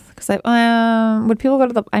both. Because would people go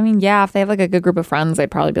to the, I mean, yeah, if they have like a good group of friends,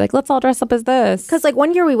 they'd probably be like, let's all dress up as this. Because like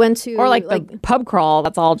one year we went to. Or like the pub crawl,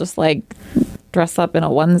 that's all just like dress up in a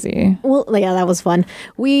onesie. Well, yeah, that was fun.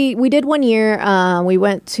 We did one year. We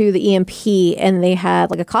went to the EMP and they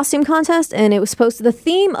had like a costume contest, and it was supposed to, the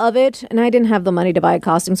theme of it, and I didn't have the money to buy a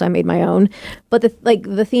costume, so I made my own. But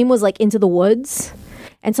the theme was like Into the Woods,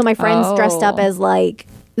 and so my friends dressed up as like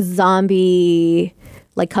zombie,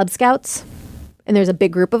 like Cub Scouts, and there's a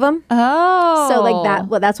big group of them. Oh, so like that.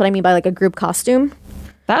 Well, that's what I mean by like a group costume.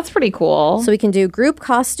 That's pretty cool. So we can do group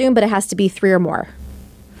costume, but it has to be 3 or more.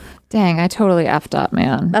 Dang, I totally effed up,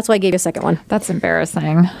 man. That's why I gave you a second one. That's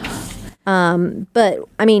embarrassing. But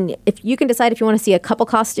I mean, if you can decide if you want to see a couple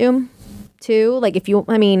costume too, like if you,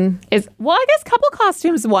 I mean, I guess couple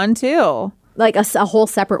costumes one too, like a whole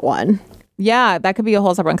separate one. Yeah, that could be a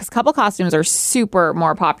whole separate one because couple costumes are super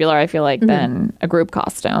more popular, I feel like, than a group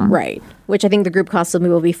costume. Right. Which I think the group costume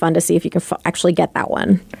will be fun to see if you can actually get that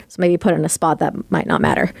one. So maybe put in a spot that might not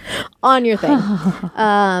matter on your thing.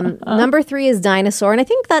 Number 3 is dinosaur. And I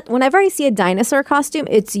think that whenever I see a dinosaur costume,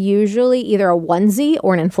 it's usually either a onesie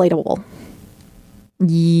or an inflatable.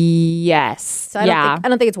 Yes. So I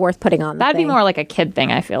don't think it's worth putting on. That'd be more like a kid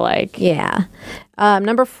thing, I feel like. Yeah.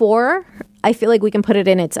 Number 4, I feel like we can put it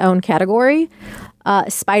in its own category.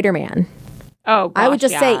 Spider-Man. Oh, gosh, I would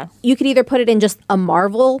just say you could either put it in just a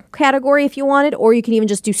Marvel category if you wanted, or you can even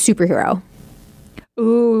just do superhero.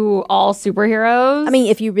 Ooh, all superheroes? I mean,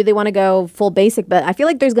 if you really want to go full basic, but I feel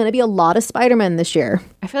like there's going to be a lot of Spider-Man this year.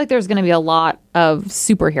 I feel like there's going to be a lot of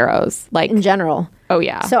superheroes, like in general. Oh,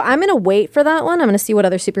 yeah. So I'm going to wait for that one. I'm going to see what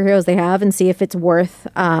other superheroes they have and see if it's worth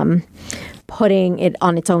putting it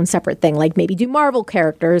on its own separate thing. Like maybe do Marvel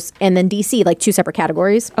characters and then DC, like 2 separate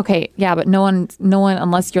categories. Okay, yeah, but no one,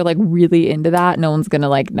 unless you're like really into that, no one's going to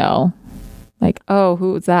like know. Like, oh,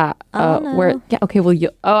 who's that? No. Where? Yeah, okay, well,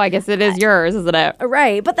 I guess it is yours, isn't it?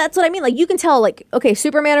 Right, but that's what I mean. Like, you can tell, like, okay,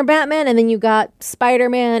 Superman or Batman, and then you got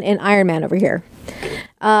Spider-Man and Iron Man over here.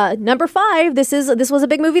 Number 5, this was a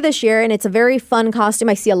big movie this year, and it's a very fun costume.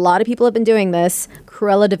 I see a lot of people have been doing this.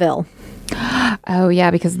 Cruella de Vil. Oh,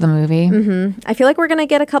 yeah, because of the movie. Mm-hmm. I feel like we're going to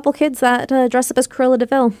get a couple kids that dress up as Cruella de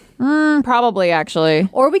Vil. Probably, actually.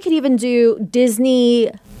 Or we could even do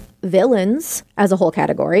Disney villains as a whole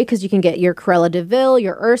category, because you can get your Cruella de Vil,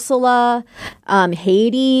 your Ursula,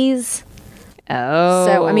 Hades. Oh.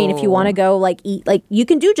 So, I mean, if you want to go you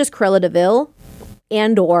can do just Cruella de Vil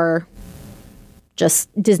and or just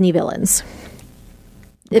Disney villains.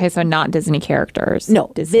 Okay, so not Disney characters.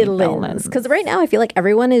 No, Disney villains. Because right now I feel like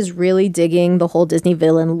everyone is really digging the whole Disney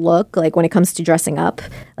villain look, like when it comes to dressing up.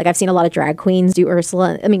 Like I've seen a lot of drag queens do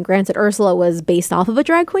Ursula. I mean, granted, Ursula was based off of a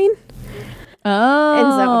drag queen. Oh. And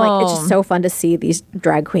so like it's just so fun to see these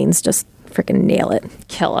drag queens just freaking nail it.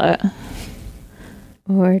 Kill it.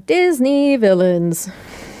 Or Disney villains.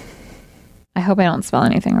 I hope I don't spell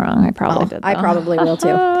anything wrong. I probably did, though. I probably will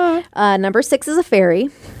too. Number 6 is a fairy.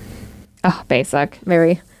 Oh, basic.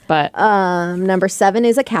 Very. But number 7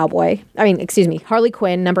 is a cowboy. I mean, excuse me, Harley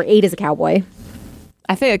Quinn. Number 8 is a cowboy.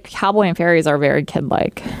 I think cowboy and fairies are very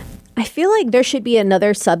kid-like. I feel like there should be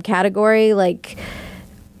another subcategory. Like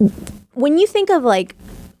when you think of like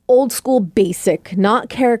old school basic, not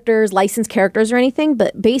characters, licensed characters or anything,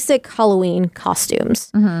 but basic Halloween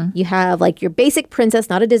costumes. You have like your basic princess,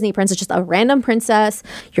 not a Disney princess, just a random princess,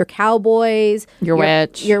 your cowboys, Your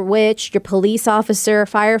witch. your police officer,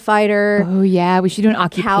 firefighter, Oh, yeah. We should do an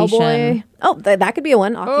occupation. cowboy. Oh, that could be a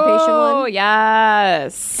one, occupation Oh, one.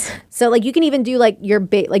 yes. So like you can even do like your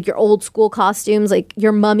old school costumes, like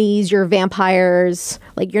your mummies, your vampires.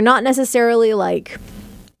 Like you're not necessarily like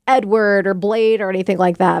Edward or Blade or anything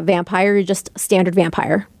like that. Vampire, you're just standard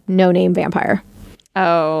vampire, no name vampire.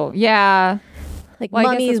 Oh, yeah. Like Well,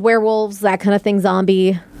 I guess mummies, werewolves, that kind of thing.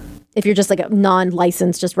 Zombie. If you're just like a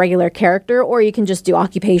non-licensed, just regular character, or you can just do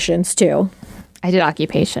occupations too. I did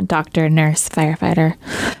occupation, doctor, nurse, firefighter.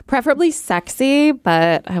 Preferably sexy,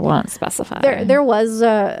 but I won't specify. There's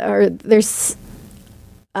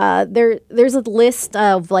a list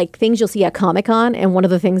of like things you'll see at Comic-Con, and one of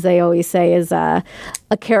the things they always say is a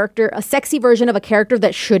sexy version of a character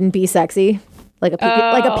that shouldn't be sexy, like a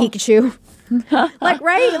Pikachu. Like,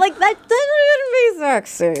 right? Like that shouldn't be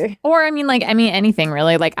sexy. Or I mean anything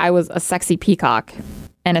really. Like I was a sexy peacock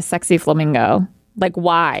and a sexy flamingo. Like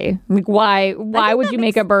why? Like why would you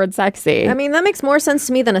make a bird sexy? I mean, that makes more sense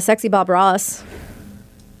to me than a sexy Bob Ross.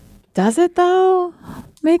 Does it though?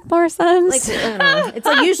 Make more sense? Like, I don't know. It's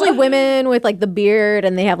like usually women with like the beard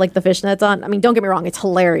and they have like the fishnets on. I mean, don't get me wrong, it's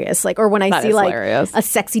hilarious. Like, or when I That see is like hilarious. a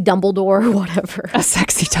sexy Dumbledore or whatever. A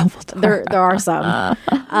sexy Dumbledore. There are some.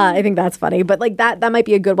 I think that's funny, but like that might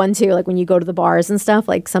be a good one too. Like when you go to the bars and stuff,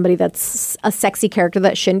 like somebody that's a sexy character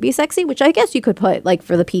that shouldn't be sexy, which I guess you could put like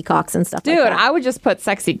for the peacocks and stuff. Dude, like that. I would just put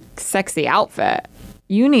sexy outfit.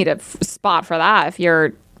 You need a spot for that if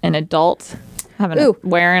you're an adult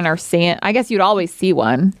wearing or seeing. I guess you'd always see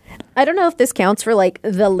one. I don't know if this counts for like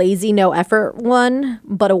the lazy no effort one,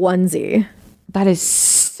 but a onesie. That is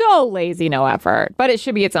so lazy, no effort. But it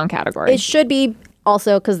should be its own category. It should be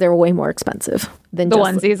also because they're way more expensive than The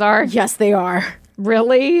just, onesies are? Yes, they are.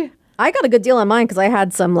 Really? I got a good deal on mine because I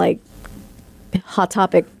had some like Hot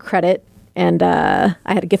Topic credit and I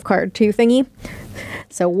had a gift card to thingy.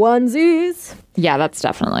 So onesies. Yeah, that's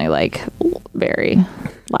definitely like very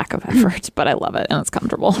lack of effort, but I love it and it's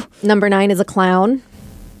comfortable. Number 9 is a clown.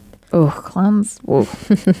 Oh, clowns. Ooh.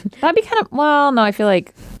 That'd be kind of, well, no, I feel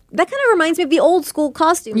like. That kind of reminds me of the old school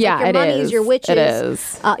costumes. Yeah, like your it mummies, is. your witches. It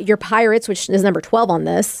is. Your pirates, which is number 12 on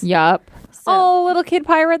this. Yup. Oh, little kid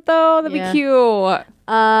pirate though. That'd Yeah. be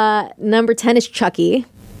cute. Number 10 is Chucky.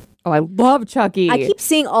 Oh, I love Chucky. I keep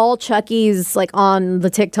seeing all Chuckies like on the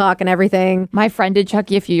TikTok and everything. My friend did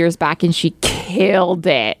Chucky a few years back and she killed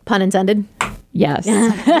it. Pun intended. Yes.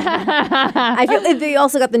 I feel they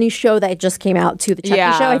also got the new show that just came out too, the Chucky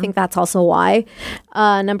Yeah. show. I think that's also why.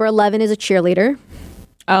 Number 11 is a cheerleader.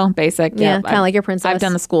 Oh, basic. Yeah, Yep. kind of like your princess. I've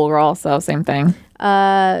done the schoolgirl, so same thing.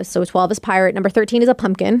 So 12 is pirate. Number 13 is a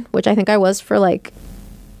pumpkin, which I think I was for like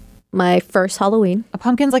my first Halloween. A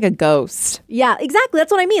pumpkin's like a ghost. Yeah, exactly.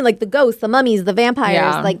 That's what I mean. Like the ghosts, the mummies, the vampires.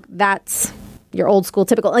 Yeah. Like that's your old school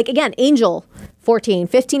typical. Like again, angel. 14.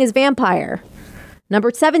 15 is vampire.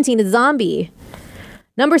 Number 17 is zombie.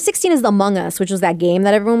 Number 16 is the Among Us, which was that game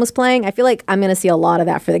that everyone was playing. I feel like I'm going to see a lot of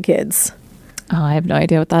that for the kids. Oh, I have no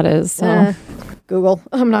idea what that is. So Google.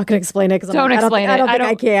 I'm not going to explain it because don't explain it. I don't think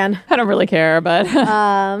I can. I don't really care, but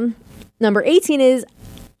Number 18 is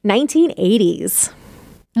 1980s.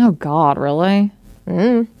 oh God, really?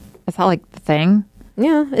 Is that like the thing?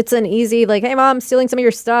 Yeah, it's an easy like, hey mom, I'm stealing some of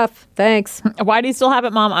your stuff. Thanks. Why do you still have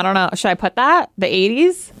it, Mom? I don't know. Should I put that? The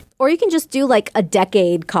 80s? Or you can just do like a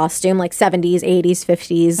decade costume, like 70s, 80s,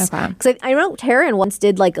 50s. Okay. Because I know Taryn once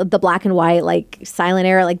did like the black and white, like silent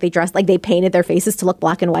era, like they dressed, like they painted their faces to look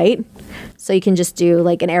black and white. So you can just do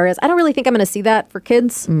like an areas. I don't really think I'm going to see that for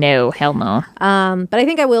kids. No, hell no. But I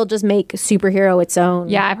think I will just make superhero its own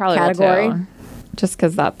Yeah, I probably category. will too. Just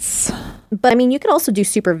because that's. But I mean, you could also do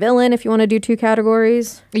super villain if you want to do 2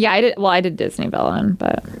 categories. Yeah, I did. Well, I did Disney villain,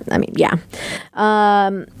 but I mean, yeah.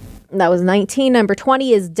 That was 19. Number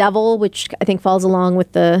 20 is devil, which I think falls along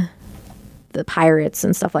with the pirates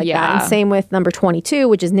and stuff like that. Yeah. And same with number 22,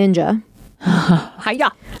 which is ninja.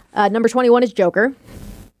 hiya. Number 21 is Joker.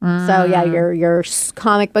 So yeah, your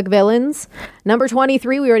comic book villains. Number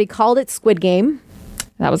 23, we already called it, Squid Game.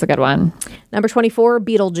 That was a good one. Number 24,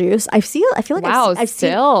 Beetlejuice. I feel like Wow, I've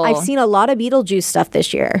still. seen a lot of Beetlejuice stuff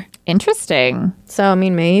this year. Interesting. So I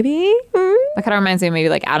mean, maybe. That kind of reminds me of maybe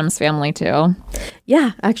like Addams Family too.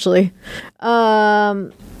 Yeah, actually.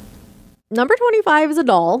 Number 25 is a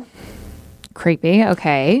doll. Creepy.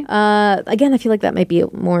 Okay. Again, I feel like that might be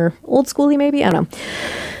more old schooly, maybe. I don't know.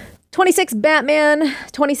 26, Batman.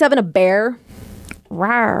 27, a bear.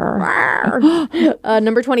 Rawr.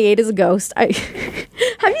 Number 28 is a ghost. Have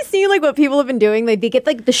you seen seeing like what people have been doing. They get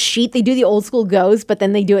like the sheet. They do the old school ghost, but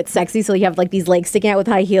then they do it sexy. So you have like these legs sticking out with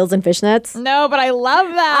high heels and fishnets. No, but I love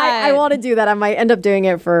that. I want to do that. I might end up doing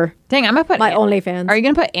it for Dang, I'm gonna put my OnlyFans. Are you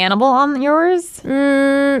gonna put Animal on yours?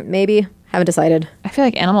 Maybe. Haven't decided. I feel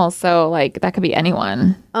like Animal, so like that could be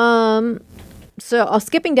anyone. So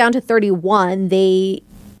skipping down to 31, they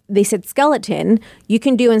said skeleton. You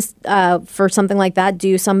can do for something like that,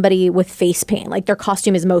 do somebody with face paint. Like their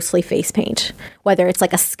costume is mostly face paint, whether it's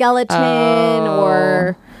like a skeleton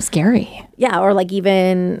or Scary. yeah, or like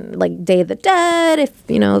even like Day of the Dead if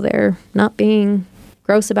they're not being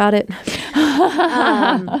gross about it.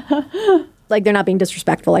 Like they're not being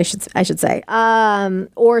disrespectful, I should say.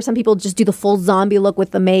 Or some people just do the full zombie look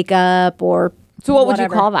with the makeup or. So what whatever.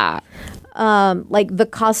 would you call that? Like the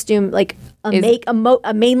costume, like a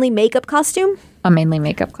mainly makeup costume A mainly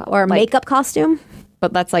makeup costume. or a makeup costume.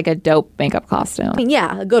 But that's like a dope makeup costume. I mean,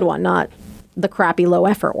 yeah, a good one, not the crappy low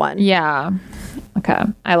effort one. Yeah. Okay.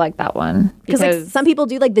 I like that one. Because like some people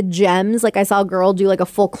do like the gems. Like I saw a girl do like a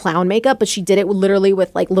full clown makeup, but she did it literally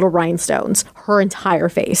with like little rhinestones, her entire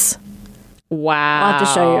face. Wow. I'll have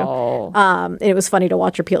to show you. And it was funny to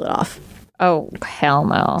watch her peel it off. Oh, hell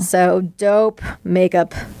no. So dope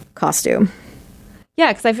makeup costume. Yeah,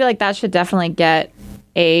 because I feel like that should definitely get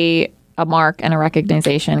a mark and a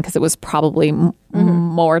recognition because it was probably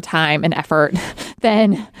more time and effort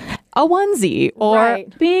than a onesie or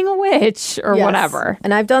Right. being a witch or Yes. whatever.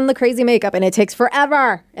 And I've done the crazy makeup and it takes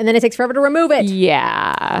forever. And then it takes forever to remove it.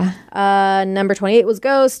 Yeah. Number 28 was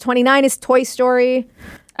Ghost. 29 is Toy Story.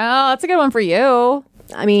 Oh, that's a good one for you.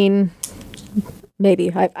 I mean,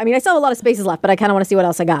 maybe. I mean, I still have a lot of spaces left, but I kind of want to see what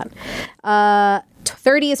else I got.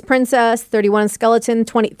 30 is Princess. 31 is Skeleton.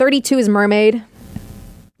 32 is Mermaid.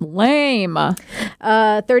 Lame.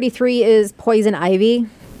 33 is Poison Ivy.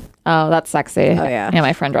 Oh, that's sexy. Oh, yeah. Yeah,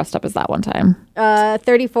 my friend dressed up as that one time.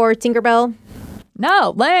 34 Tinkerbell.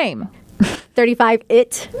 No, lame. 35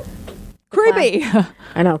 It. Creepy.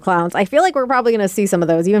 I know, clowns. I feel like we're probably going to see some of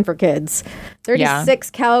those, even for kids. 36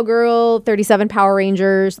 Cowgirl. 37 Power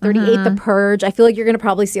Rangers. 38 The Purge. I feel like you're going to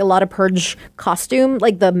probably see a lot of Purge costume,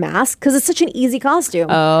 like the mask, because it's such an easy costume.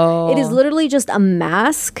 Oh. It is literally just a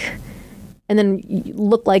mask, and then you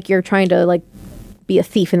look like you're trying to like be a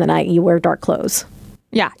thief in the night. You wear dark clothes.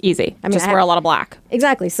 Yeah, easy. mean, Just wear a lot of black.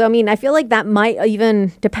 Exactly. So, I mean, I feel like that might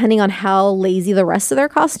even, depending on how lazy the rest of their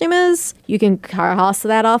costume is, you can cross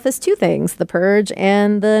that off as two things, the Purge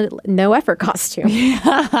and the no effort costume.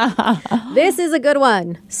 This is a good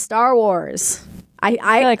one. Star Wars. I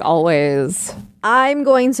feel like always. I'm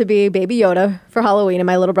going to be Baby Yoda for Halloween, and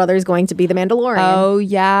my little brother is going to be the Mandalorian. Oh,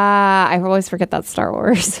 yeah. I always forget that's Star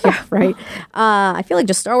Wars. Yeah, right. I feel like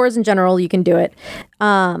just Star Wars in general, you can do it.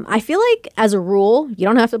 I feel like as a rule, you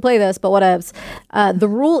don't have to play this, but whatevs. The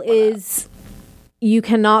rule is you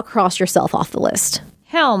cannot cross yourself off the list.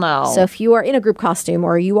 Hell no. So if you are in a group costume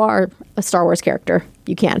or you are a Star Wars character,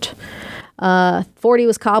 you can't. 40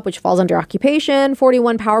 was Cop, which falls under occupation.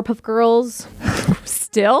 41 Powerpuff Girls,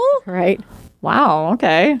 Still? right? Wow,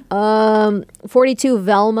 okay. 42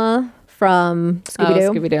 Velma from Scooby-Doo.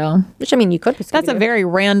 Oh, Scooby-Doo. Which, I mean, you could be Scooby-Doo. That's a very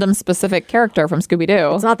random, specific character from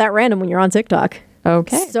Scooby-Doo. It's not that random when you're on TikTok.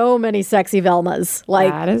 Okay. So many sexy Velmas.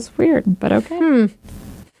 Like, That is weird, but okay.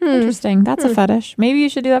 Interesting. That's a fetish. Maybe you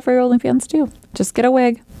should do that for your OnlyFans too. Just get a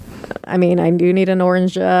wig. I mean, I do need an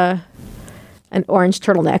orange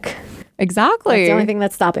turtleneck. Exactly. That's the only thing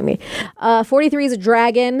that's stopping me. 43 is a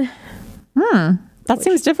dragon. That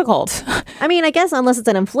seems difficult. I mean, I guess unless it's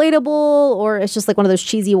an inflatable or it's just like one of those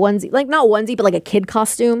cheesy onesie, like not onesie, but like a kid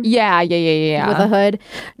costume Yeah. with a hood.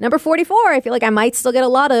 Number 44, I feel like I might still get a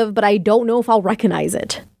lot of, but I don't know if I'll recognize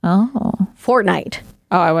it. Oh. Fortnite.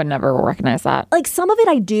 Oh, I would never recognize that. Like some of it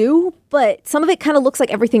I do, but some of it kind of looks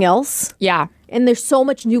like everything else. Yeah. And there's so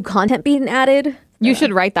much new content being added. You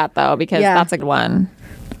should write that though, because Yeah. that's a good one.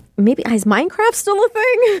 Maybe is Minecraft still a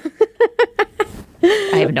thing?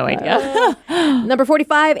 I have no idea. Number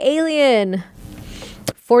 45, Alien.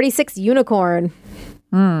 46, Unicorn.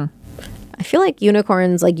 I feel like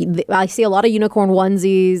unicorns, like I see a lot of unicorn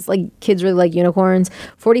onesies, like kids really like unicorns.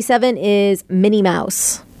 47 is Minnie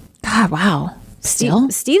Mouse. God, wow. Still?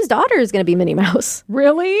 Steve's daughter is going to be Minnie Mouse.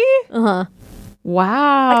 Really? Uh-huh.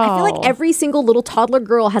 Wow. I feel like every single little toddler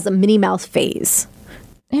girl has a Minnie Mouse phase.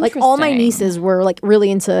 Like all my Interesting. nieces were like really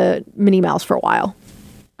into Minnie Mouse for a while.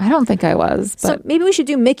 I don't think I was, but So maybe we should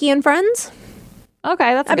do Mickey and Friends.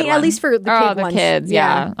 okay, that's a I good mean, at one. least for the oh, kid the ones. kids.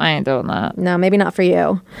 Yeah. I ain't doing that. No, maybe not for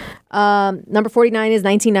you. Number 49 is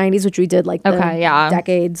 1990s, which we did like the Okay, yeah.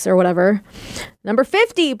 decades or whatever. Number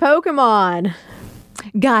 50, Pokemon.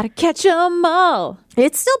 Gotta catch 'em all.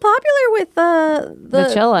 It's still popular with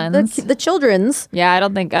The chillins. the children's. Yeah, I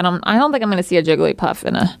don't think I'm going to see a Jigglypuff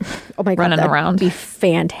in a Oh my god, running that'd around. be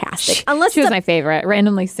fantastic. Unless She was it's a my favorite,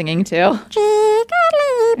 randomly singing too.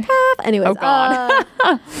 Jigglypuff. Anyways, Oh God.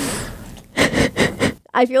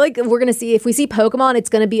 I feel like we're gonna see if we see Pokemon, it's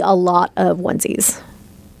gonna be a lot of onesies.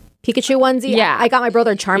 Pikachu onesie. Yeah. I got my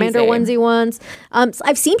brother a Charmander Easy. onesie once. So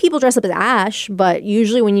I've seen people dress up as Ash, but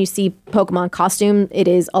usually when you see Pokemon costume, it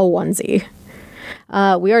is a onesie.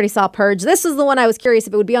 We already saw Purge. This is the one I was curious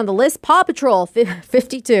if it would be on the list. Paw Patrol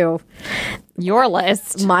 52. Your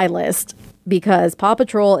list. My list. Because Paw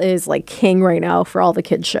Patrol is like king right now for all the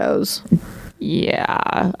kids shows.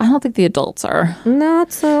 Yeah, I don't think the adults are.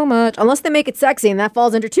 Not so much. Unless they make it sexy, and that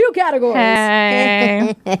falls into 2 categories.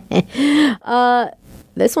 Hey.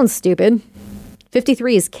 This one's stupid.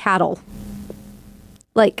 53 is cattle.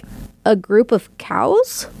 Like a group of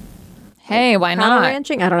cows? Hey, why Cattle not?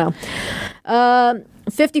 ranching? I don't know.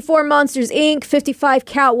 54 Monsters Inc. 55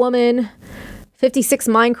 Catwoman. 56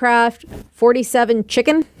 Minecraft. 47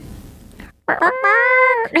 Chicken.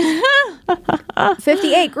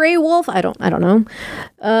 58 Grey Wolf. I don't know.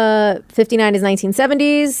 59 is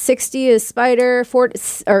 1970s. 60 is Spider.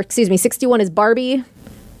 61 is Barbie.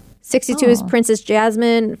 62 is Princess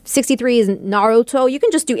Jasmine. 63 is Naruto. You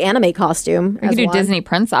can just do anime costume. You could do Disney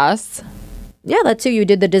princess. Yeah, that too. You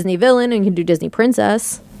did the Disney villain, and you can do Disney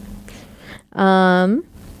princess.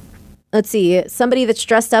 Let's see. Somebody that's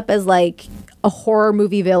dressed up as like a horror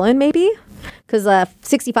movie villain, maybe. Because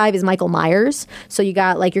 65 is Michael Myers. So you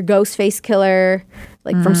got like your Ghostface killer,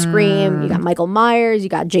 like from Scream. You got Michael Myers. You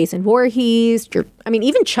got Jason Voorhees.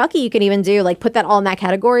 Even Chucky you can even do. Like put that all in that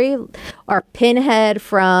category. Or Pinhead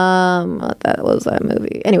from, what was that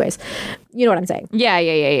movie? Anyways, you know what I'm saying.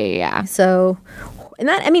 Yeah. So, and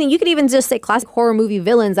that, you could even just say classic horror movie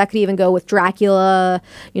villains. That could even go with Dracula,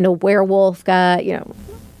 werewolf guy,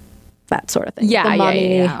 that sort of thing. Yeah, The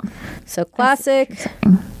Mummy. yeah. So classic.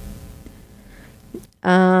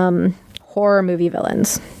 Horror movie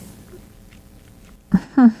villains.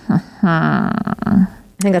 I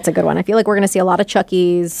think that's a good one. I feel like we're going to see a lot of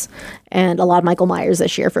Chucky's and a lot of Michael Myers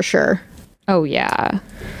this year for sure. Oh, yeah.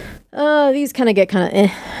 These kind of get eh.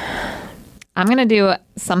 I'm going to do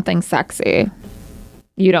something sexy.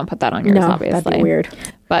 You don't put that on yours, No, obviously. that'd be weird.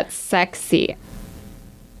 But sexy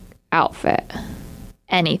outfit.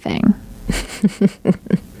 Anything.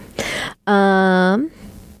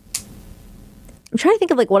 I'm trying to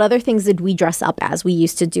think of like what other things did we dress up as we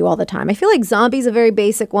used to do all the time. I feel like zombie's a very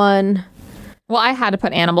basic one. Well, I had to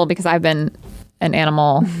put animal because I've been an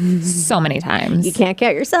animal so many times. You can't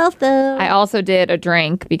count yourself though. I also did a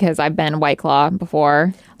drink because I've been White Claw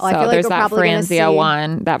before. Oh, I so feel like there's we're that probably gonna Franzia see-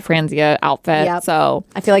 one, that Franzia outfit. Yep. So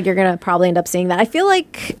I feel like you're going to probably end up seeing that. I feel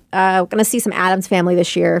like we're going to see some Addams Family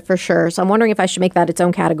this year for sure. So I'm wondering if I should make that its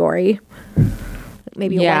own category.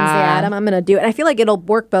 Maybe a Yeah. Wednesday Adam. I'm going to do it. I feel like it'll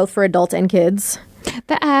work both for adults and kids.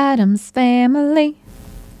 the Addams Family.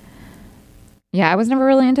 Yeah, I was never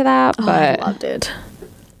really into that, but I loved it.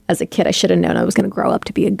 As a kid, I should have known I was going to grow up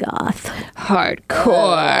to be a goth.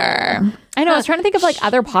 hardcore. I know. I was trying to think of like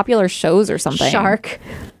other popular shows or something. Shark.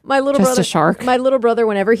 My little Just brother. a shark? My little brother,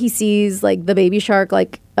 whenever he sees like the baby shark,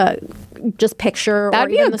 like just picture. That'd or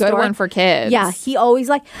be even a the good store. one for kids. Yeah, he always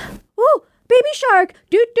like, oh, baby shark,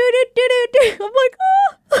 do do do do do do. I'm like,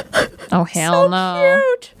 oh, Oh hell so no.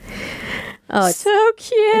 cute. Oh, it's So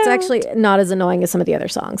cute. It's actually not as annoying as some of the other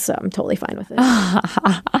songs, so I'm totally fine with it.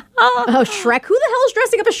 Oh, Shrek. Who the hell is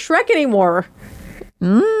dressing up as Shrek anymore?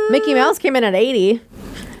 Mickey Mouse came in at 80.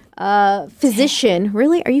 Physician.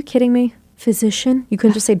 Really? Are you kidding me? Physician? You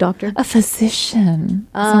couldn't just say doctor? a physician.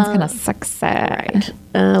 Sounds kind of sexy.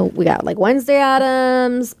 We got like Wednesday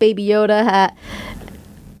Addams, Baby Yoda hat,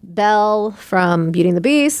 Belle from Beauty and the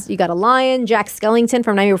Beast. You got a lion, Jack Skellington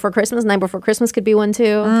from Night Before Christmas. Night Before Christmas could be one too.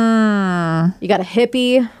 You got a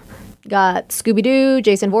hippie. You got Scooby-Doo,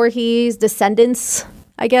 Jason Voorhees, Descendants,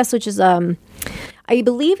 I guess, which is I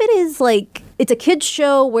believe it is like it's a kids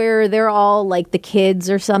show where they're all like the kids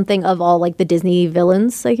or something of all like the Disney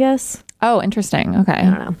villains, I guess. Oh, interesting. Okay. I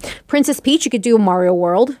don't know. Princess Peach, you could do a Mario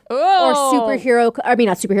World Oh. or superhero. I mean,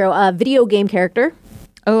 not superhero. Video game character.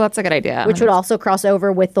 Oh, that's a good idea. Which would also cross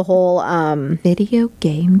over with the whole video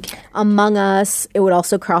game. Among Us. It would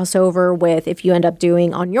also cross over with, if you end up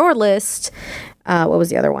doing on your list, what was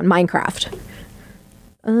the other one? Minecraft.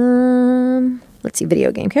 Let's see,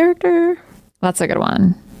 video game character. That's a good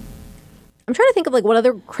one. I'm trying to think of like what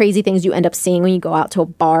other crazy things you end up seeing when you go out to a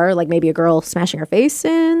bar, like maybe a girl smashing her face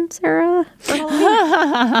in, Sarah. For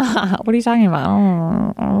Halloween. What are you talking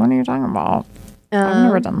about? What are you talking about? I've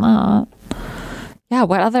never done that. Yeah,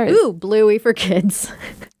 what other? Ooh, Bluey for kids.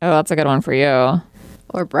 Oh, that's a good one for you.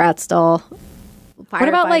 Or Bratz doll. What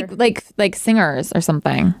about Firefighter. like singers or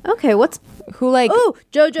something? Okay, what's... Who like? Ooh,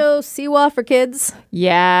 JoJo Siwa for kids.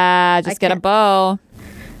 Yeah, just get a can't- bow.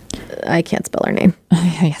 I can't spell her name.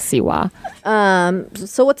 Yeah, Siwa.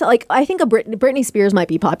 So what's like? I think Britney Spears might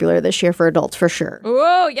be popular this year for adults for sure.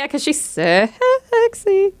 Oh, yeah, because she's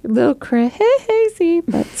sexy, a little crazy,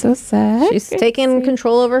 but so sexy. She's taking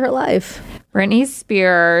control over her life. Britney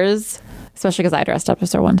Spears, especially because I dressed up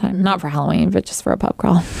as her one time, not for Halloween, but just for a pub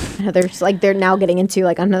crawl. They're now getting into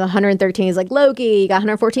like another 113 is like Loki. You got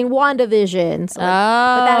 114 WandaVision. So,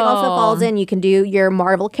 but that also falls in. You can do your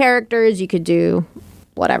Marvel characters. You could do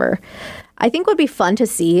whatever. I think would be fun to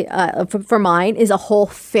see for mine is a whole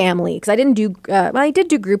family because I didn't do I did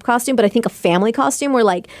do group costume, but I think a family costume where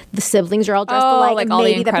like the siblings are all dressed alike, like and all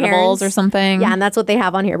the maybe Incredibles parents. or something. Yeah, and that's what they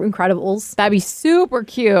have on here, Incredibles. That'd be super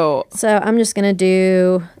cute. So I'm just gonna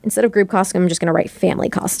do instead of group costume, I'm just gonna write family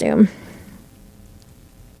costume.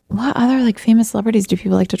 What other like famous celebrities do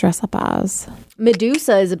people like to dress up as?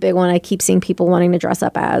 Medusa is a big one. I keep seeing people wanting to dress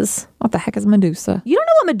up as. What the heck is Medusa? You don't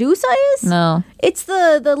know what Medusa is? No. It's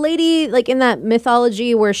the lady like in that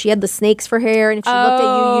mythology where she had the snakes for hair, and if she looked at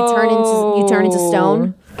you, you turn into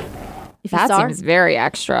stone. If you That saw her. seems very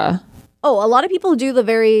extra. Oh, a lot of people do the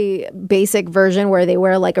very basic version where they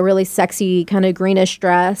wear like a really sexy kind of greenish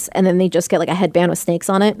dress, and then they just get like a headband with snakes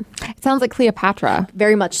on it. It sounds like Cleopatra.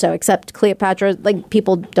 Very much so, except Cleopatra, like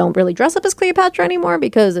people don't really dress up as Cleopatra anymore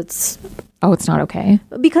because it's Oh, it's not okay.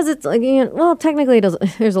 like, you know, well, technically it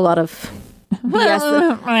doesn't, there's a lot of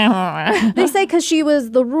BS. They say because she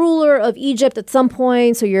was the ruler of Egypt at some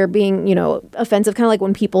point, so you're being, you know, offensive, kind of like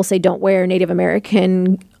when people say don't wear Native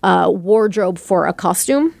American wardrobe for a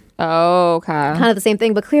costume. Oh, okay. Kind of the same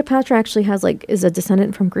thing, but Cleopatra actually is a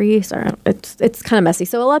descendant from Greece. Or it's kind of messy,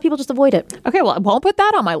 so a lot of people just avoid it. Okay, well, I won't put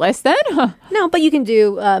that on my list then. No, but you can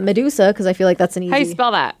do Medusa because I feel like that's an How do you easy.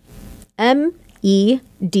 spell that?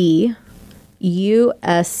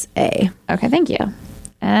 MEDUSA. Okay, thank you.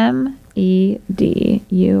 MEDUSA.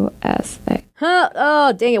 Huh?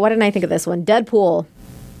 Oh, dang it! Why didn't I think of this one? Deadpool,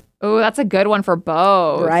 Oh, that's a good one for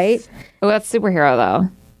both. right? Oh, that's superhero though.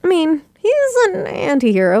 I mean, he's an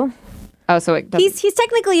anti-hero. Oh, so it does. He's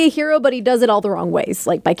technically a hero, but he does it all the wrong ways,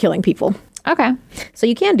 like by killing people. Okay. So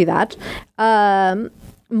you can do that.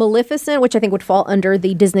 Maleficent, which I think would fall under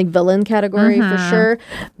the Disney villain category for sure.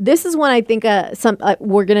 This is one I think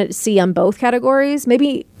we're going to see on both categories.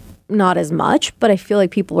 Maybe not as much, but I feel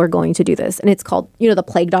like people are going to do this. And it's called, the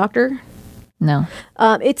Plague Doctor. No.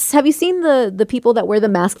 Have you seen the people that wear the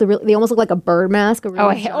mask? They almost look like a bird mask.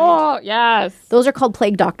 Oh, yes. Those are called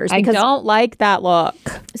plague doctors. I Because don't like that look.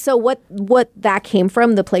 So what that came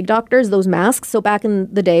from, the plague doctors, those masks. So back in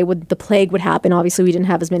the day when the plague would happen, obviously we didn't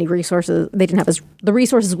have as many resources. They didn't have the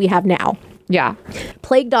resources we have now. Yeah.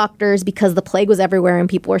 Plague doctors, because the plague was everywhere and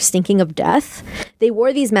people were stinking of death, they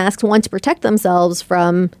wore these masks, one, to protect themselves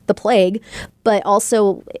from the plague, but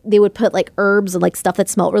also they would put like herbs and like stuff that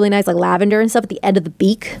smelled really nice, like lavender and stuff at the end of the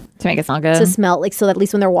beak To make it smell good. to smell, like, so that at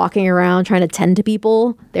least when they're walking around trying to tend to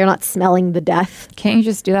people, they're not smelling the death. Can't you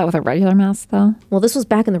just do that with a regular mask though? Well, this was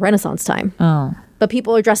back in the Renaissance time. Oh. But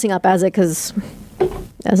people are dressing up as it because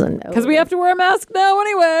We have to wear a mask now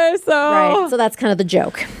anyway, so. Right. So that's kind of the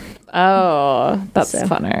joke. Oh, that's So.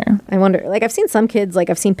 funner. I wonder, like, I've seen some kids, like,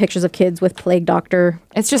 I've seen pictures of kids with plague doctor.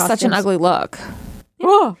 It's just such an costumes. ugly look.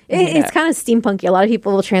 Oh, It's kind of steampunky. A lot of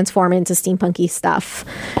people will transform into steampunky stuff.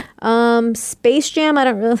 Space Jam, I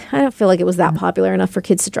don't feel like it was that popular enough for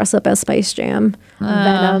kids to dress up as Space Jam.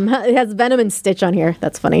 Venom. It has Venom and Stitch on here.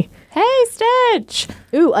 That's funny. Hey, Stitch.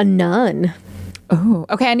 Ooh, a nun. Oh,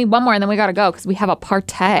 okay. I need one more, and then we gotta go because we have a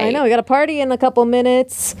partay. I know, we got a party in a couple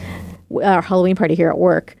minutes. Our Halloween party here at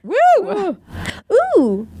work. Woo!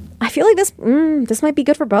 Ooh, I feel like this might be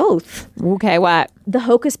good for both. Okay, what? The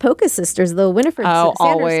Hocus Pocus sisters, the Winifred Oh,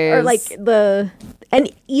 Sanders, or always. like and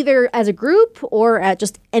either as a group or at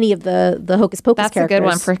just any of the Hocus Pocus That's characters. a good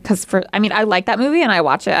one because I mean, I like that movie and I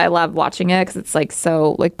watch it. I love watching it because it's like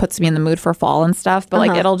so like puts me in the mood for fall and stuff. But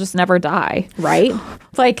like it'll just never die, right?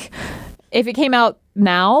 Like if it came out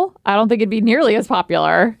now, I don't think it'd be nearly as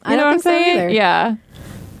popular. I don't think so either. Yeah.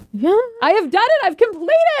 Yeah. I have done it. I've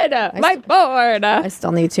completed my board. I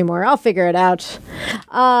still need 2 more. I'll figure it out.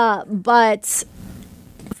 But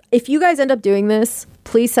if you guys end up doing this,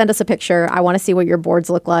 please send us a picture. I want to see what your boards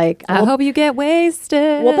look like. I hope you get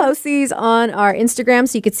wasted. We'll post these on our Instagram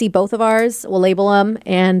so you could see both of ours. We'll label them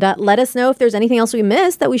and let us know if there's anything else we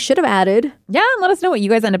missed that we should have added. Yeah, and let us know what you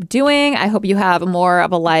guys end up doing. I hope you have more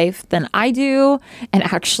of a life than I do and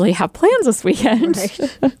actually have plans this weekend.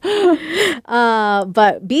 Right.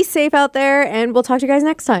 But be safe out there, and we'll talk to you guys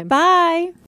next time. Bye.